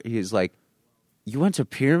went there. He's like, you went to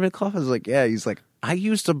Pyramid Club? I was like, yeah. He's like, I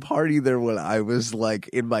used to party there when I was like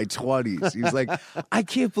in my 20s. He's like, I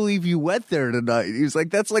can't believe you went there tonight. He was like,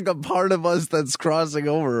 that's like a part of us that's crossing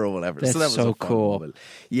over or whatever. That's so that was so a fun cool. moment.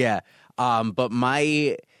 Yeah. But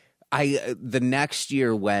my the next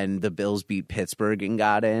year when the Bills beat Pittsburgh and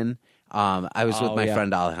got in, I was with my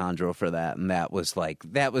friend Alejandro for that, and that was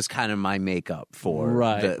kind of my makeup for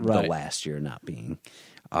the last year not being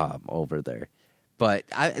over there. But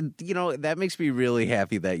that makes me really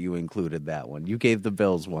happy that you included that one. You gave the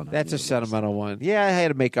Bills one. That's a sentimental one. Yeah, I had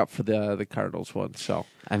to make up for the Cardinals one. So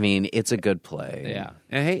I mean, it's a good play. Yeah,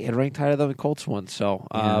 and hey, it ranked higher than the Colts one. So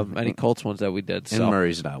any Colts ones that we did. So. And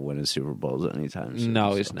Murray's not winning Super Bowls anytime soon.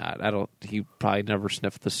 No, he's not. He probably never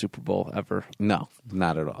sniffed the Super Bowl ever. No,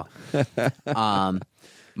 not at all.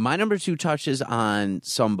 My number 2 touches on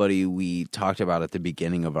somebody we talked about at the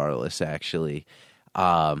beginning of our list, actually.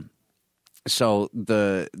 So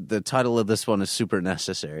the title of this one is Super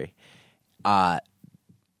Necessary. Ben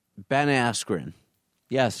Askren.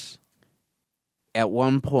 Yes. At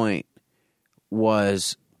one point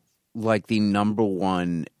was like the number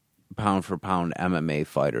 1 pound for pound MMA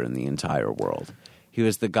fighter in the entire world. He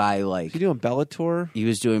was the guy like... Was he doing Bellator? He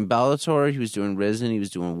was doing Bellator. He was doing Risen. He was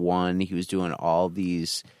doing One. He was doing all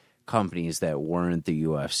these companies that weren't the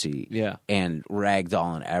UFC. Yeah. And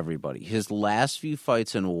ragdolling everybody. His last few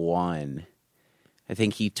fights in One... I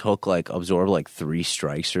think he absorbed 3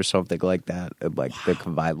 strikes or something like that. The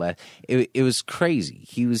combined last, it was crazy.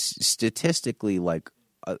 He was statistically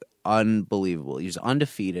unbelievable. He was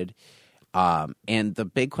undefeated. And the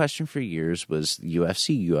big question for years was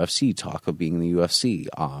UFC, talk of being the UFC.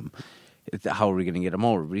 How are we going to get him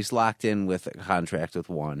over? But he's locked in with a contract with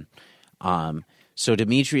One. So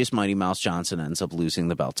Demetrius Mighty Mouse Johnson ends up losing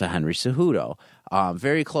the belt to Henry Cejudo.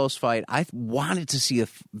 Very close fight. I wanted to see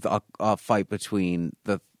a fight between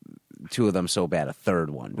the two of them so bad, a third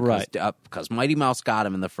one. Because Mighty Mouse got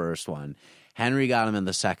him in the first one. Henry got him in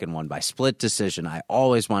the second one by split decision. I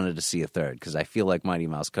always wanted to see a third because I feel like Mighty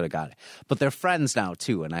Mouse could have got it. But they're friends now,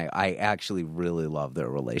 too, and I actually really love their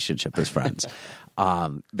relationship as friends.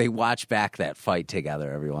 They watch back that fight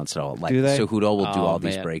together every once in a while. Like Cejudo will do all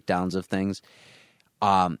these breakdowns of things.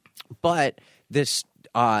 But this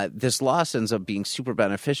loss ends up being super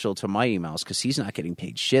beneficial to Mighty Mouse because he's not getting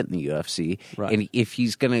paid shit in the UFC. Right. And if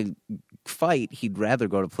he's going to fight, he'd rather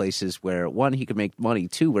go to places where, 1, he could make money,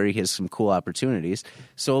 2, where he has some cool opportunities.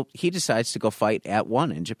 So he decides to go fight at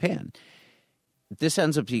One in Japan. This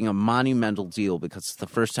ends up being a monumental deal because it's the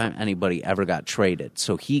first time anybody ever got traded.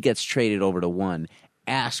 So he gets traded over to One.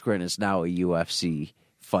 Askren is now a UFC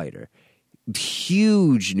fighter.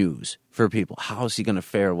 Huge news for people. How is he going to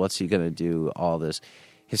fare? What's he going to do? All this.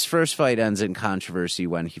 His first fight ends in controversy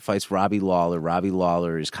when he fights Robbie Lawler. Robbie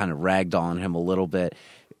Lawler is kind of ragdolling him a little bit.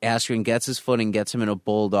 Askren gets his footing, gets him in a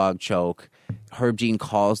bulldog choke. Herb Dean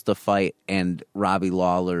calls the fight, and Robbie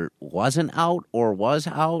Lawler wasn't out or was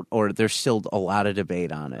out, or there's still a lot of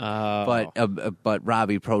debate on it. But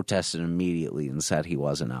Robbie protested immediately and said he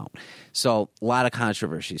wasn't out. So a lot of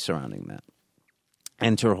controversy surrounding that.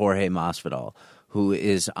 Enter Jorge Masvidal, who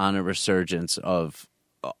is on a resurgence of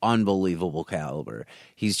unbelievable caliber.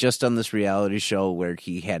 He's just done this reality show where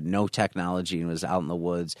he had no technology and was out in the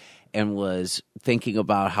woods and was thinking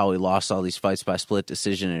about how he lost all these fights by split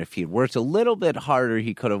decision, and if he'd worked a little bit harder,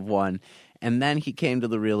 he could have won. And then he came to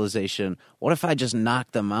the realization, what if I just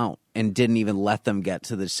knocked them out and didn't even let them get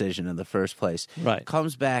to the decision in the first place? Right.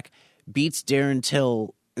 Comes back, beats Darren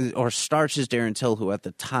Till, or starches Darren Till, who at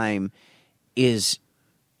the time is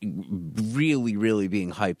really, really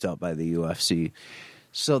being hyped up by the UFC.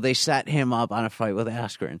 So they set him up on a fight with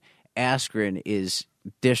Askren. Askren is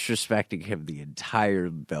disrespecting him the entire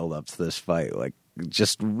build-up to this fight. Like,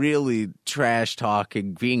 just really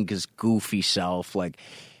trash-talking, being his goofy self. Like,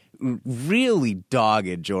 really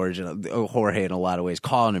dogging Jorge in a lot of ways,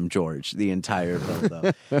 calling him George the entire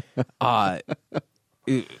build-up.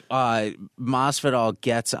 Masvidal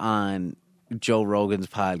gets on Joe Rogan's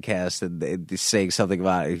podcast and they're saying something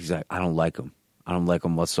about it. He's like, I don't like him. I don't like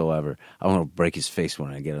him whatsoever. I'm going to break his face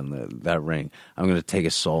when I get in that ring. I'm going to take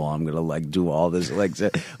his soul. I'm going to do all this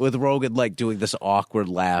with Rogan doing this awkward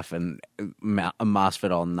laugh and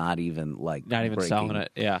Masvidal not even selling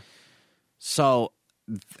it. Yeah. So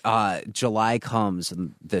July comes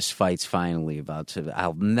and this fight's finally about to.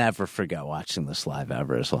 I'll never forget watching this live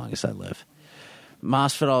ever as long as I live.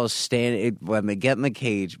 Masvidal is standing when they get in the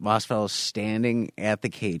cage. Masvidal is standing at the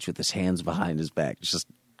cage with his hands behind his back, just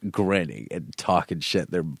grinning and talking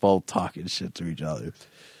shit. They're both talking shit to each other.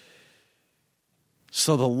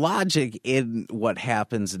 So the logic in what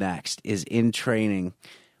happens next is in training.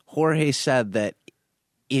 Jorge said that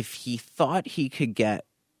if he thought he could get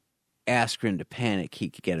Askren to panic, he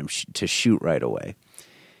could get him to shoot right away.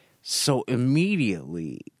 So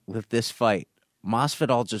immediately with this fight,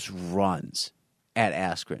 Masvidal just runs at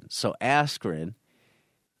Askren. So Askren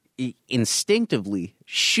instinctively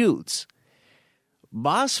shoots.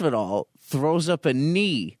 Masvidal throws up a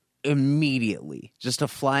knee immediately, just a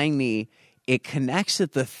flying knee. It connects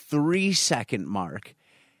at the 3-second mark.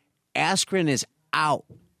 Askren is out,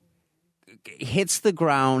 hits the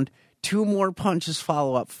ground. 2 more punches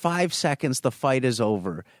follow up. 5 seconds, the fight is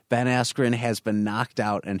over. Ben Askren has been knocked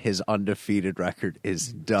out, and his undefeated record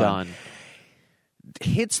is done.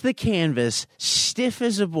 Hits the canvas, stiff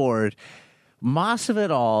as a board.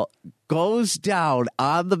 Masvidal goes down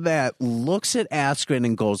on the mat, looks at Askren,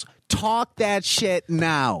 and goes, "Talk that shit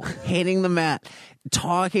now." Hitting the mat,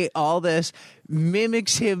 talking all this,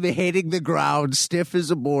 mimics him hitting the ground, stiff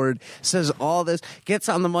as a board, says all this, gets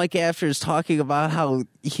on the mic after, is talking about how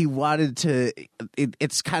he wanted to,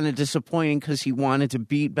 it's kind of disappointing because he wanted to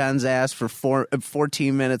beat Ben's ass for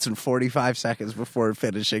 14 minutes and 45 seconds before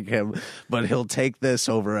finishing him, but he'll take this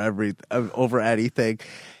over anything.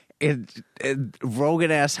 And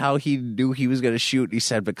Rogan asked how he knew he was going to shoot. And he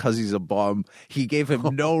said because he's a bum. He gave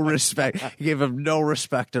him no respect. He gave him no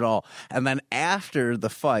respect at all. And then after the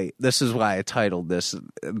fight, this is why I titled this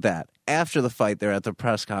that. After the fight, they're at the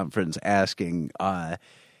press conference asking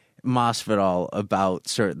Masvidal about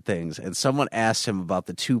certain things. And someone asked him about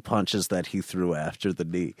the 2 punches that he threw after the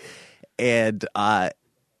knee. And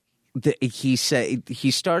he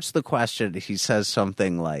starts the question. He says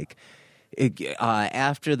something like,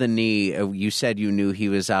 after the knee, you said you knew he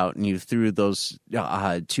was out and you threw those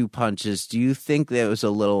 2 punches. Do you think that was a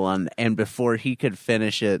little and before he could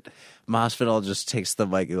finish it, Masvidal just takes the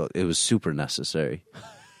mic. It was super necessary.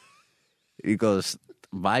 He goes,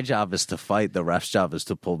 my job is to fight. The ref's job is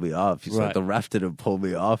to pull me off. He's like, the ref didn't pull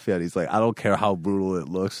me off yet. He's like, I don't care how brutal it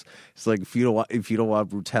looks. It's like, if you don't want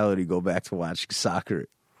brutality, go back to watching soccer.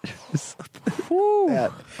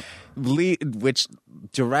 Which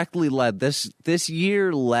directly led this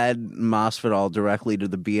year led Masvidal directly to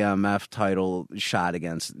the BMF title shot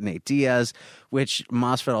against Nate Diaz, which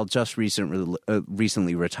Masvidal just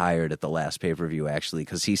recently retired at the last pay-per-view, actually,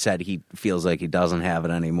 because he said he feels like he doesn't have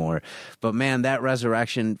it anymore. But man, that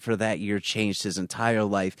resurrection for that year changed his entire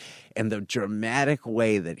life, and the dramatic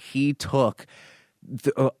way that he took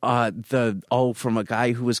from a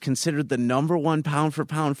guy who was considered the number 1 pound for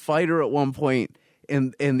pound fighter at one point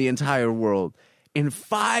in the entire world, in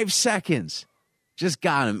 5 seconds, just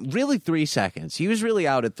got him. Really 3 seconds. He was really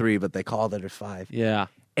out at 3, but they called it at 5. Yeah.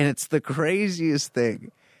 And it's the craziest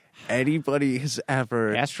thing anybody has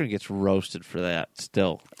ever... Askren gets roasted for that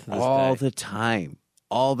still to this all day. the time.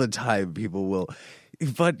 All the time people will.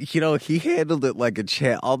 But, he handled it like a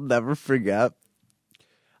champ. I'll never forget.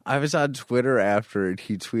 I was on Twitter after and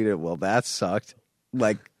he tweeted, well, that sucked.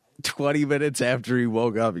 Like 20 minutes after he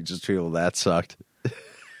woke up, he just tweeted, well, that sucked.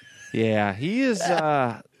 Yeah, he is.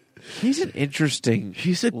 He's an interesting.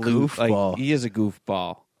 He's a goofball. He is a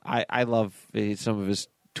goofball. I love some of his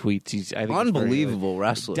tweets. I think unbelievable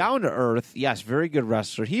wrestler, down to earth. Yes, very good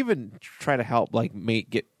wrestler. He even tried to help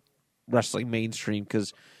get wrestling mainstream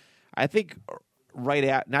because I think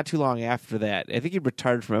not too long after that, I think he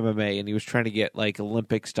retired from MMA and he was trying to get like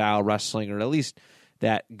Olympic style wrestling or at least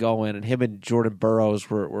that going. And him and Jordan Burroughs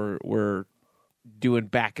were doing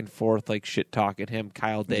back and forth like shit talking him,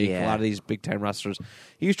 Kyle Dake, a lot of these big time wrestlers.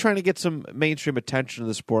 He was trying to get some mainstream attention to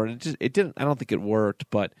the sport, and it didn't. I don't think it worked.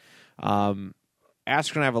 But Askren,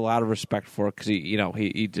 I have a lot of respect for because he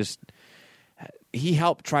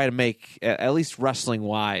helped try to make at least wrestling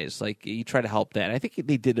wise. Like he tried to help that. And I think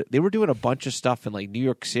they were doing a bunch of stuff in like New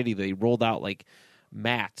York City. They rolled out like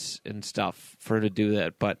mats and stuff for her to do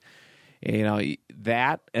that. But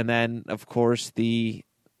that, and then of course the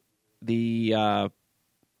Triller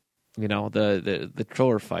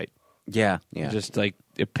fight. Yeah. Just like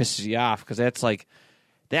it pisses you off because that's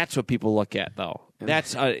what people look at though.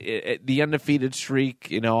 That's the undefeated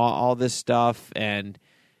streak, all this stuff, and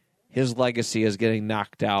his legacy is getting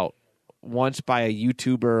knocked out once by a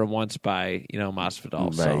YouTuber and once by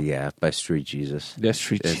Masvidal. By Street Jesus. Yeah,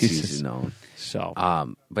 Street Jesus. Easy known. So,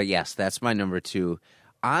 but yes, that's my number 2.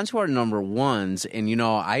 On to our number 1s, and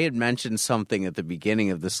I had mentioned something at the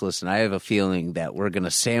beginning of this list, and I have a feeling that we're going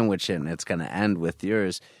to sandwich it, and it's going to end with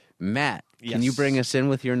yours. Matt, can you bring us in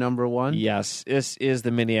with your number 1? Yes, this is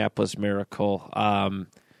the Minneapolis Miracle.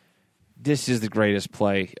 This is the greatest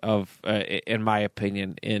play in my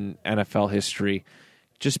opinion, in NFL history,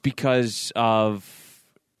 just because of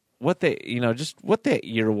what what that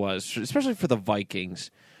year was, especially for the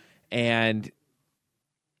Vikings, and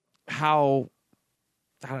how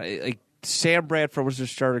Sam Bradford was their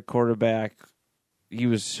starting quarterback. He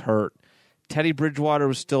was hurt. Teddy Bridgewater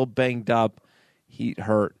was still banged up. He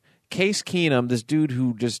hurt. Case Keenum, this dude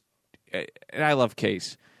who and I love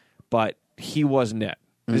Case, but he wasn't it.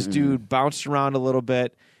 This dude bounced around a little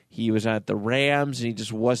bit. He was at the Rams, and he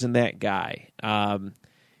just wasn't that guy. And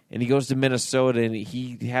he goes to Minnesota, and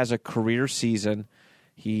he has a career season.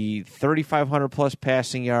 He 3,500 plus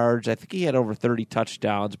passing yards. I think he had over 30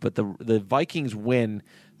 touchdowns. But the Vikings win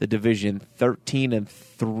the division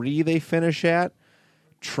 13-3. They finish at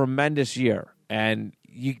tremendous year, and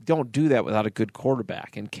you don't do that without a good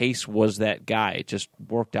quarterback. And Case was that guy. It just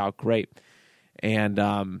worked out great. And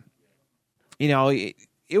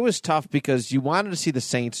it was tough because you wanted to see the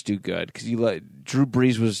Saints do good because Drew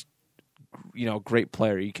Brees was, a great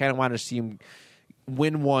player. You kind of wanted to see him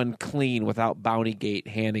win one clean without Bounty Gate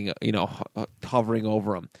hovering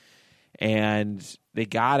over him. And they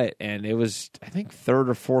got it, and it was, I think, third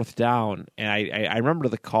or fourth down. And I remember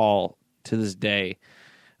the call to this day.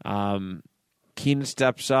 Keenan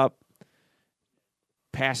steps up,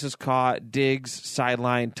 passes caught, Diggs,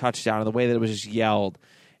 sideline, touchdown, and the way that it was just yelled.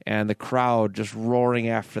 And the crowd just roaring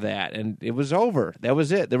after that. And it was over. That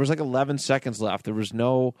was it. There was like 11 seconds left. There was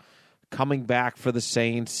no coming back for the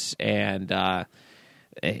Saints. And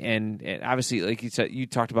obviously, like you said, you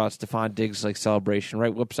talked about Stephon Diggs' like celebration,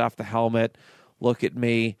 right? Whips off the helmet, look at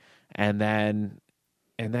me. And then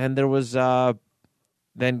there was, then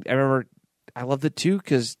I remember, I loved it too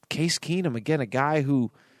because Case Keenum, again, a guy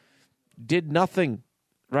who did nothing,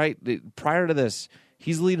 right? Prior to this,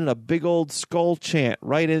 he's leading a big old skull chant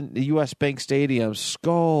right in the U.S. Bank Stadium.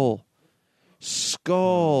 Skull,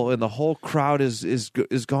 skull, and the whole crowd is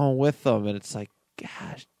going with them, and it's like,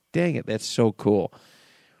 gosh, dang it, that's so cool.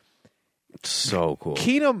 So cool.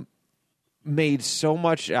 Keenum made so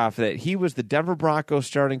much off of that. He was the Denver Broncos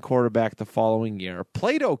starting quarterback the following year.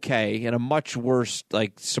 Played okay in a much worse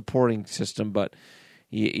like supporting system, but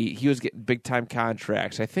he was getting big time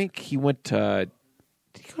contracts. I think he went to.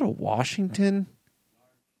 Did he go to Washington?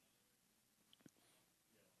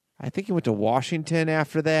 I think he went to Washington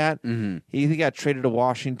after that. Mm-hmm. He got traded to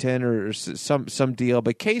Washington or some deal.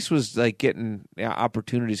 But Case was like getting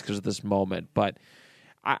opportunities because of this moment. But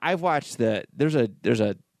I've watched there's a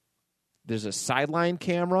sideline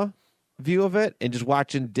camera view of it, and just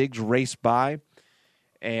watching Diggs race by.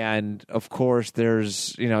 And of course,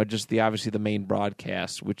 there's just obviously the main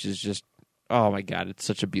broadcast, which is just. Oh my God! It's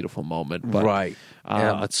such a beautiful moment, but, right?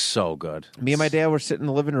 Yeah, it's so good. Me and my dad were sitting in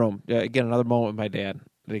the living room. Again, another moment with my dad,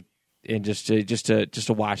 and just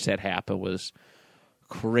to watch that happen was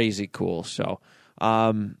crazy cool. So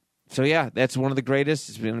yeah, that's one of the greatest.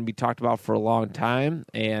 It's going to be talked about for a long time,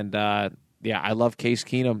 and I love Case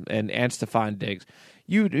Keenum and Stephon Diggs.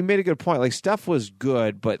 You made a good point. Like Steph was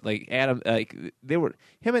good, but like him and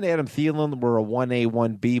Adam Thielen were a 1A,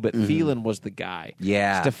 1B, but Thielen was the guy.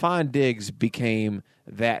 Yeah. Stephon Diggs became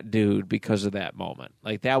that dude because of that moment.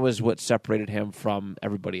 Like that was what separated him from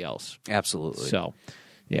everybody else. Absolutely. So,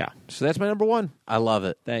 yeah. So that's my number one. I love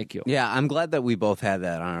it. Thank you. Yeah, I'm glad that we both had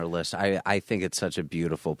that on our list. I think it's such a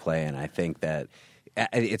beautiful play, and I think that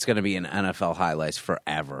it's going to be in NFL highlights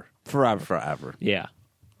forever. Forever. Yeah.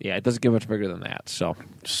 Yeah, it doesn't get much bigger than that. So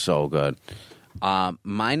good.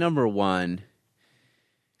 My number one,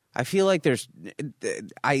 I feel like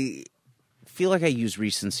I use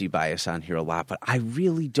recency bias on here a lot, but I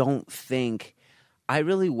really don't think I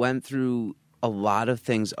really went through a lot of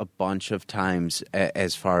things a bunch of times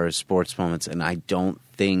as far as sports moments, and I don't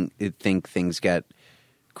think things get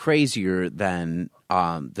crazier than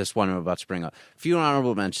this one I'm about to bring up. A few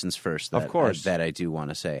honorable mentions first, of course, that I do want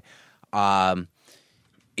to say.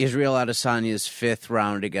 Israel Adesanya's 5th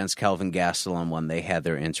round against Kelvin Gastelum when they had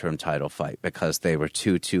their interim title fight because they were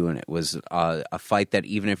 2-2, and it was a fight that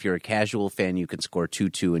even if you're a casual fan, you can score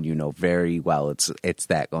 2-2, and you know very well it's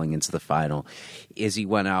that going into the final. Izzy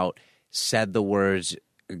went out, said the words,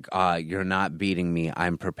 "You're not beating me,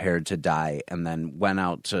 I'm prepared to die," and then went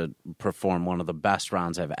out to perform one of the best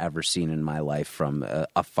rounds I've ever seen in my life from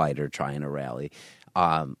a fighter trying to rally,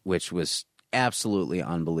 which was absolutely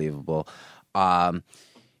unbelievable. I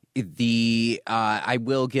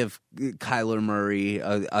will give Kyler Murray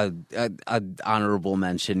a honorable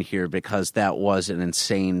mention here because that was an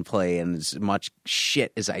insane play, and as much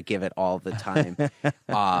shit as I give it all the time,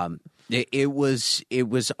 it was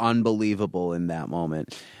unbelievable in that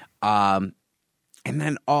moment. And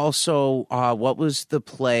then also, what was the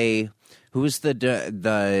play? Who was the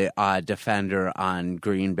defender on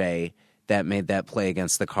Green Bay that made that play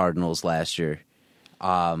against the Cardinals last year?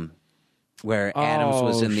 Where Adams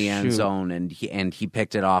was in the end zone and he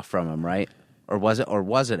picked it off from him, right? Or was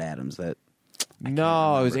it Adams that?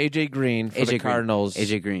 No, it was AJ Green for the Cardinals.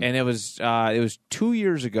 AJ Green, and it was 2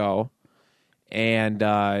 years ago, and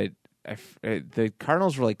the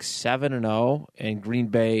Cardinals were like 7-0, and Green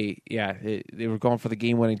Bay, they were going for the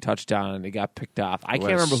game-winning touchdown, and they got picked off. I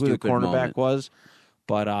can't remember who the cornerback was,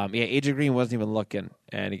 but AJ Green wasn't even looking,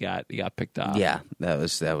 and he got picked off. Yeah, that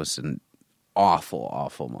was an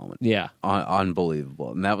awful moment. Yeah,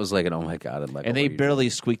 unbelievable, and that was like an oh my god! And they barely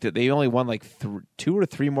squeaked it. They only won like 2 or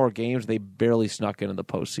 3 more games. They barely snuck into the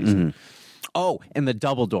postseason. Mm-hmm. Oh, and the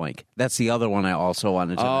double doink. That's the other one I also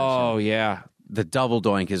wanted to mention. Oh, yeah. The double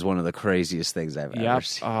doink is one of the craziest things I've ever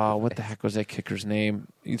seen. What the heck was that kicker's name?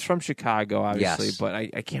 He's from Chicago, obviously, but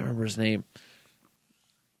I can't remember his name.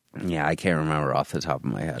 Yeah, I can't remember off the top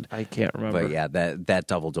of my head. I can't remember. But yeah, that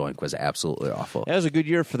double doink was absolutely awful. That was a good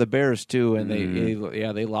year for the Bears, too, and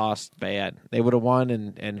they lost bad. They would have won,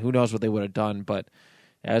 and who knows what they would have done, but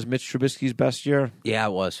as Mitch Trubisky's best year? Yeah,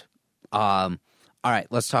 it was. All right,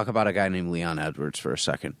 let's talk about a guy named Leon Edwards for a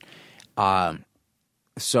second.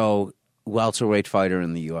 So, welterweight fighter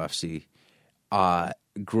in the UFC,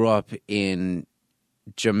 grew up in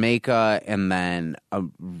Jamaica and then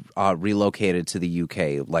relocated to the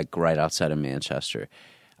UK, like right outside of Manchester.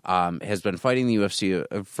 Has been fighting the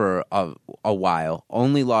UFC for a while.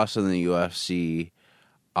 Only loss in the UFC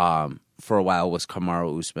for a while was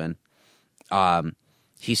Kamaru Usman.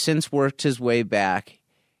 He's since worked his way back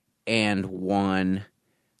and won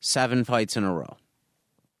 7 fights in a row.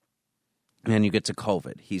 And then you get to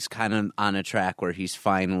COVID. He's kind of on a track where he's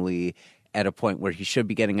finally at a point where he should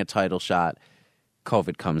be getting a title shot.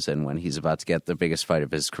 COVID comes in when he's about to get the biggest fight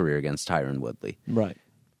of his career against Tyron Woodley. Right.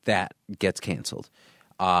 That gets canceled.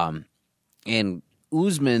 And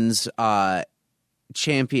Usman's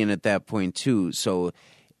champion at that point, too, so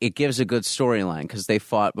it gives a good storyline because they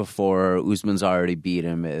fought before. Usman's already beat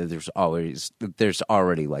him. There's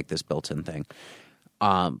already like this built-in thing.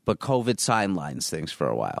 But COVID sidelines things for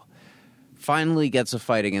a while. Finally gets a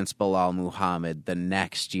fight against Bilal Muhammad the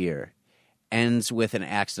next year. Ends with an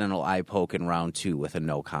accidental eye poke in round 2 with a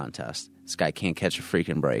no contest. This guy can't catch a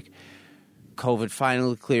freaking break. COVID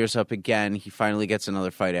finally clears up again. He finally gets another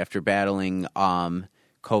fight after battling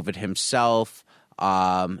COVID himself.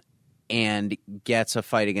 And gets a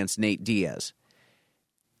fight against Nate Diaz.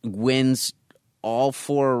 Wins all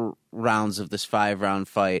 4 rounds of this 5-round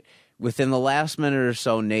fight. Within the last minute or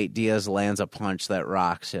so, Nate Diaz lands a punch that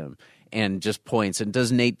rocks him and just points and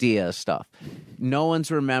does Nate Diaz stuff. No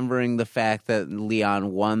one's remembering the fact that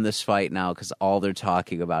Leon won this fight now because all they're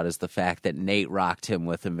talking about is the fact that Nate rocked him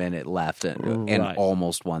with a minute left and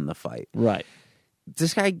almost won the fight. Right.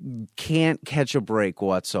 This guy can't catch a break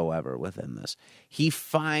whatsoever within this. He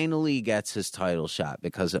finally gets his title shot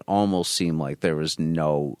because it almost seemed like there was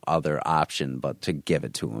no other option but to give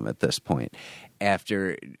it to him at this point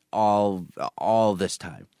after all this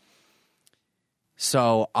time.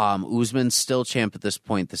 So Usman's still champ at this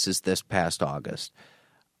point. This is this past August.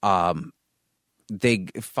 They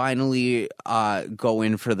finally go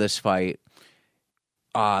in for this fight.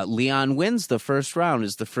 Leon wins the first round,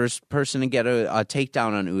 is the first person to get a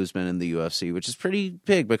takedown on Usman in the UFC, which is pretty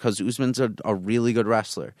big because Usman's a really good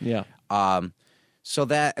wrestler. Yeah. So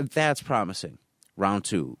that's promising. Round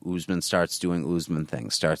 2, Usman starts doing Usman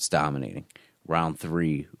things, starts dominating. Round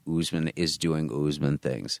 3, Usman is doing Usman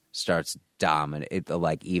things, starts dominating,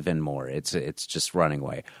 like even more. It's just running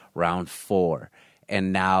away. Round 4,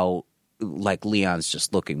 and now like Leon's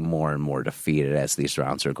just looking more and more defeated as these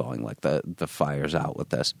rounds are going. Like the fire's out with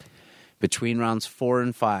this. Between rounds 4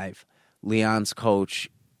 and 5, Leon's coach,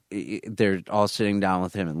 they're all sitting down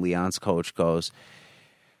with him, and Leon's coach goes,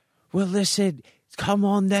 "Well, listen, come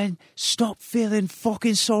on then. Stop feeling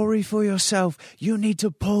fucking sorry for yourself. You need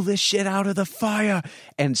to pull this shit out of the fire."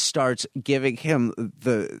 And starts giving him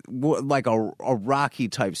like a Rocky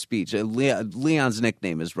type speech. Leon's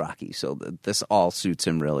nickname is Rocky, so this all suits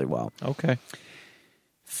him really well. Okay.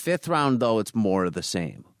 5th round, though, it's more of the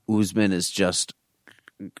same. Usman is just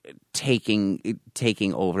taking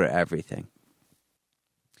over everything.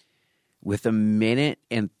 With 1 minute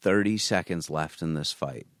and 30 seconds left in this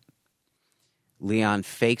fight, Leon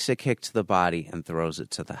fakes a kick to the body and throws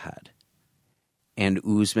it to the head. And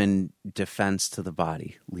Usman defends to the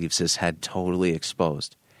body, leaves his head totally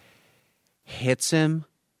exposed. Hits him,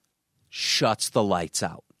 shuts the lights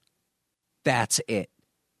out. That's it.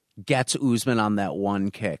 Gets Usman on that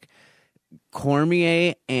one kick.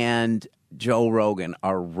 Cormier and Joe Rogan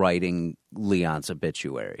are writing Leon's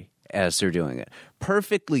obituary as they're doing it.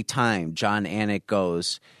 Perfectly timed. John Anik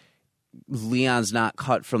goes, Leon's not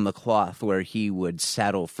cut from the cloth where he would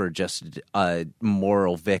settle for just a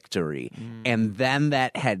moral victory. And then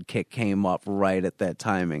that head kick came up right at that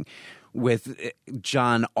timing, with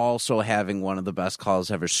John also having one of the best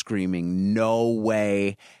calls ever, screaming, "No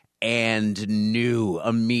way and knew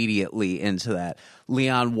immediately into that.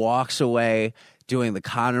 Leon walks away doing the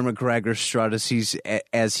Conor McGregor strut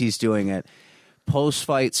as he's doing it.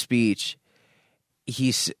 Post-fight speech,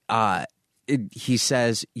 he says,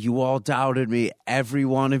 "You all doubted me. Every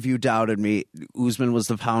one of you doubted me." Usman was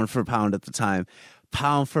the pound for pound at the time.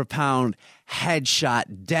 Pound for pound,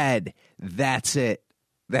 headshot, dead. That's it.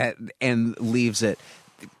 And leaves it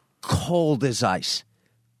cold as ice.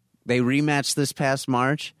 They rematched this past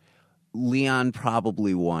March. Leon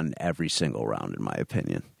probably won every single round, in my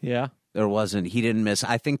opinion. Yeah. He didn't miss.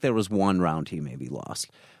 I think there was one round he maybe lost,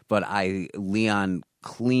 but Leon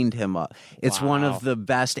cleaned him up. It's one of the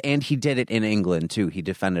best, and he did it in England too. He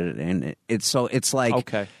defended it in it. So it's like,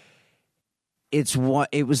 okay. It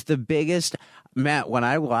was the biggest. Matt, when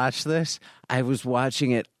I watched this, I was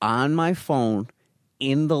watching it on my phone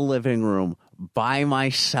in the living room by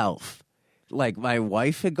myself. Like, my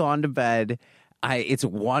wife had gone to bed. It's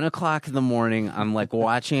 1 o'clock in the morning. I'm like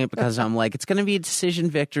watching it because I'm like, it's going to be a decision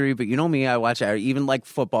victory. But you know me, I watch even like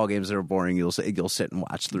football games that are boring. You'll sit and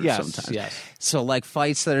watch through sometimes. Yes. So like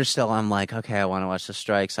fights that are still, I'm like, okay, I want to watch the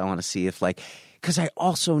strikes. I want to see if because I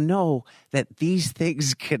also know that these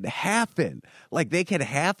things can happen. Like, they can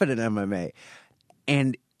happen in MMA.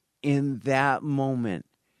 And in that moment,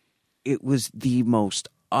 it was the most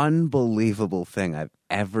unbelievable thing I've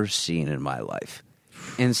ever seen in my life.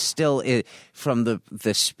 And still, from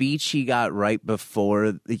the speech he got right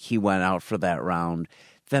before he went out for that round,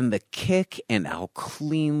 then the kick and how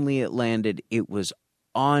cleanly it landed, it was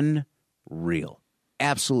unreal.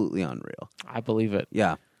 Absolutely unreal. I believe it.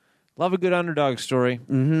 Yeah. Love a good underdog story.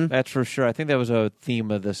 Mm-hmm. That's for sure. I think that was a theme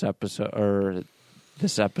of this episode.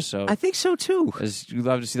 I think so, too. You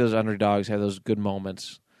love to see those underdogs have those good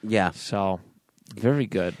moments. Yeah. So, very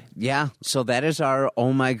good. Yeah. So that is our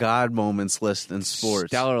oh my God moments list in sports.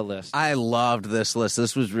 Stellar list. I loved this list.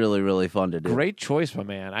 This was really, really fun to do. Great choice, my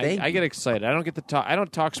man. I get excited. I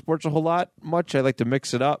don't talk sports a whole lot much. I like to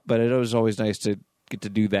mix it up, but it was always nice to get to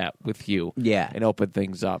do that with you. Yeah. And open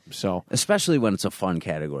things up. So, especially when it's a fun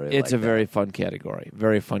category. It's very fun category.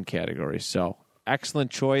 Very fun category. So,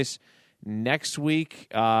 excellent choice. Next week,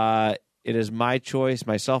 it is my choice,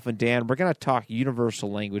 myself and Dan. We're going to talk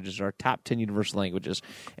universal languages, our top 10 universal languages.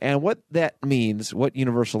 And what that means, what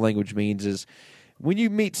universal language means is when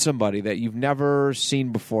you meet somebody that you've never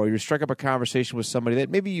seen before, you strike up a conversation with somebody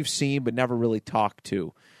that maybe you've seen but never really talked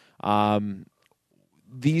to.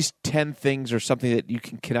 These 10 things are something that you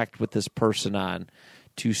can connect with this person on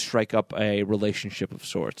to strike up a relationship of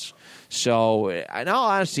sorts. So, in all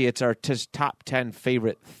honesty, it's our top 10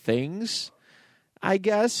 favorite things, I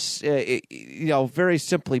guess. Very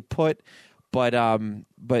simply put. But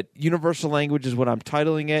universal language is what I'm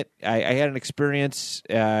titling it. I had an experience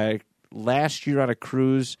last year on a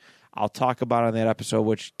cruise. I'll talk about on that episode,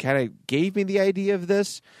 which kind of gave me the idea of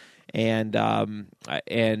this. And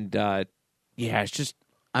it's just.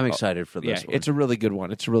 I'm excited for this one. It's a really good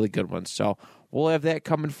one. So we'll have that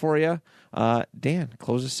coming for you. Dan,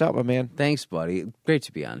 close us out, my man. Thanks, buddy. Great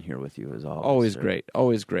to be on here with you as always.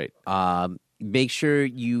 Always great. Make sure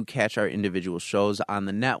you catch our individual shows on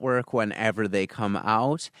the network whenever they come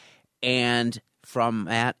out. And from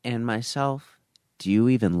Matt and myself, do you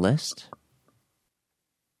even list?